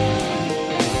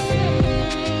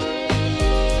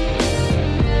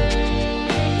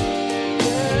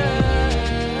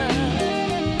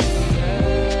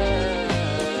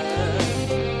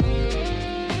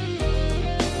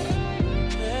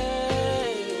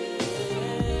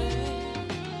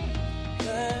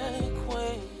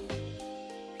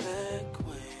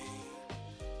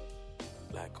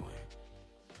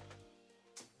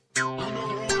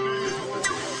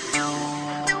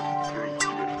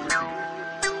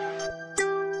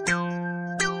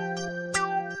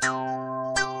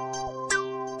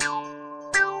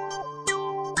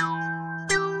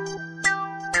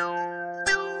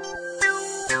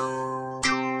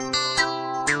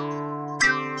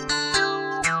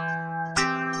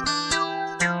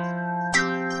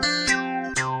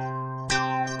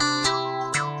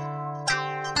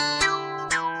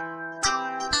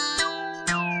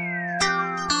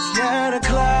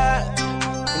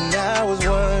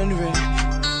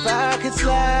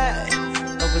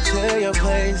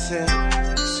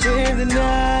 Spend the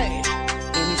night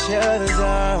in each other's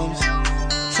arms.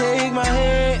 Take my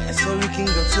hand so we can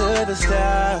go to the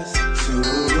stars. To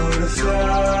the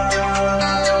stars.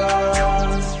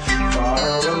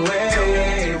 Far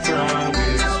away from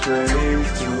this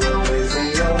place to a place in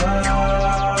your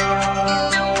heart.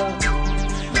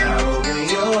 Now open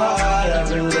your heart up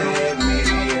and let me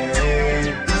in.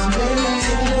 This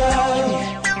million love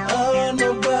on my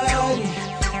body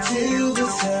till the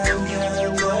sun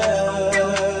comes up.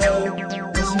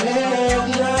 Let's make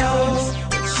love,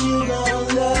 but you gon'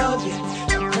 love it.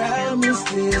 I promise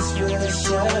this for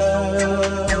sure.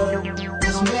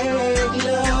 Let's make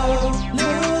love,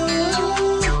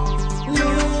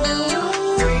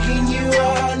 freaking you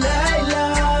all night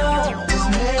long. Let's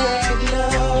make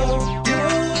love,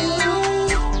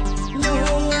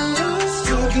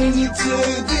 stroking you to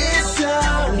this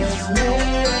song. Let's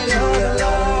make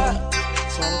love.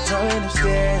 So I'm coming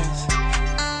upstairs.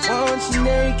 Want you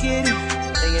naked,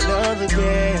 laying on the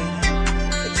bed.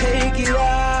 Take it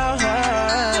out.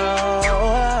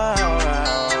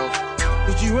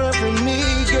 Did you run from me,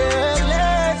 girl?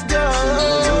 Let's go.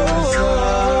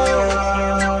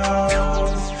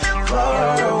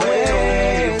 Far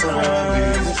away from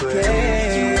this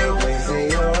place in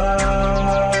your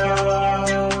heart.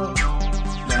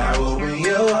 Now open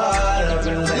your heart up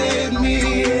and let me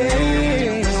in.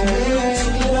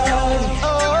 Make love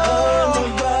on my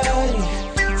body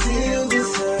till the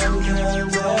sun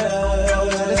comes up. Till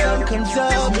the sun comes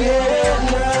up, yeah.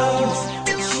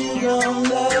 But you gon'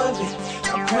 love it.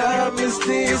 I promise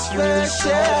this for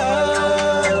sure.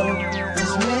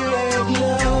 Let's make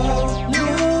love,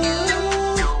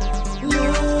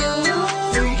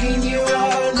 freaking you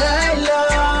all night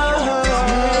long.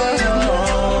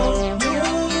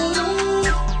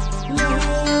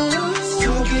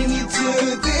 Stroking you to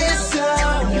this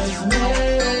song. Let's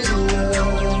make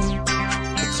love.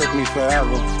 It took me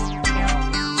forever,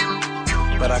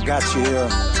 but I got you here.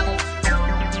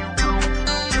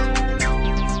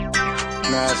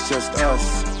 Now it's just us.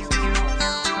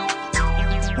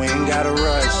 We ain't gotta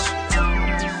rush.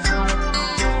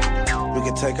 We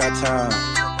can take our time,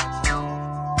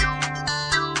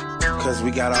 'cause we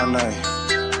got all night.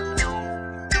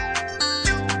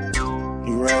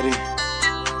 You ready?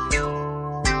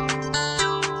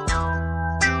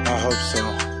 I hope so.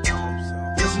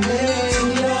 Let's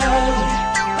make love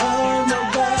on my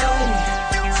body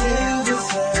till the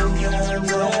sun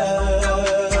comes up.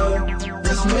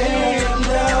 Let's make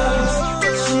love,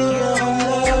 but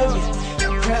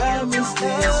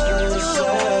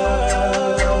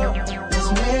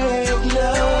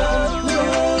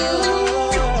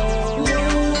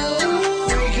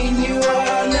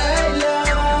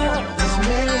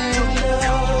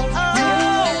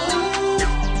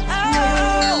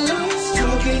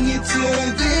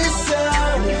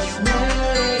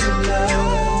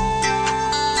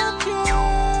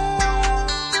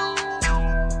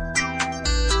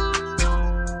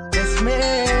Let's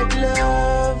make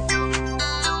love.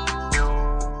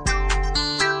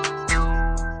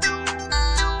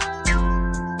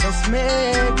 Let's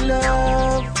make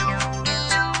love.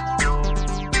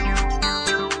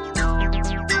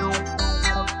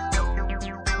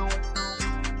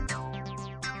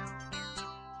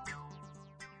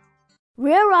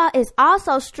 Real Raw is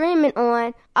also streaming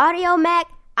on Audio Mac,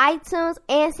 iTunes,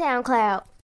 and SoundCloud.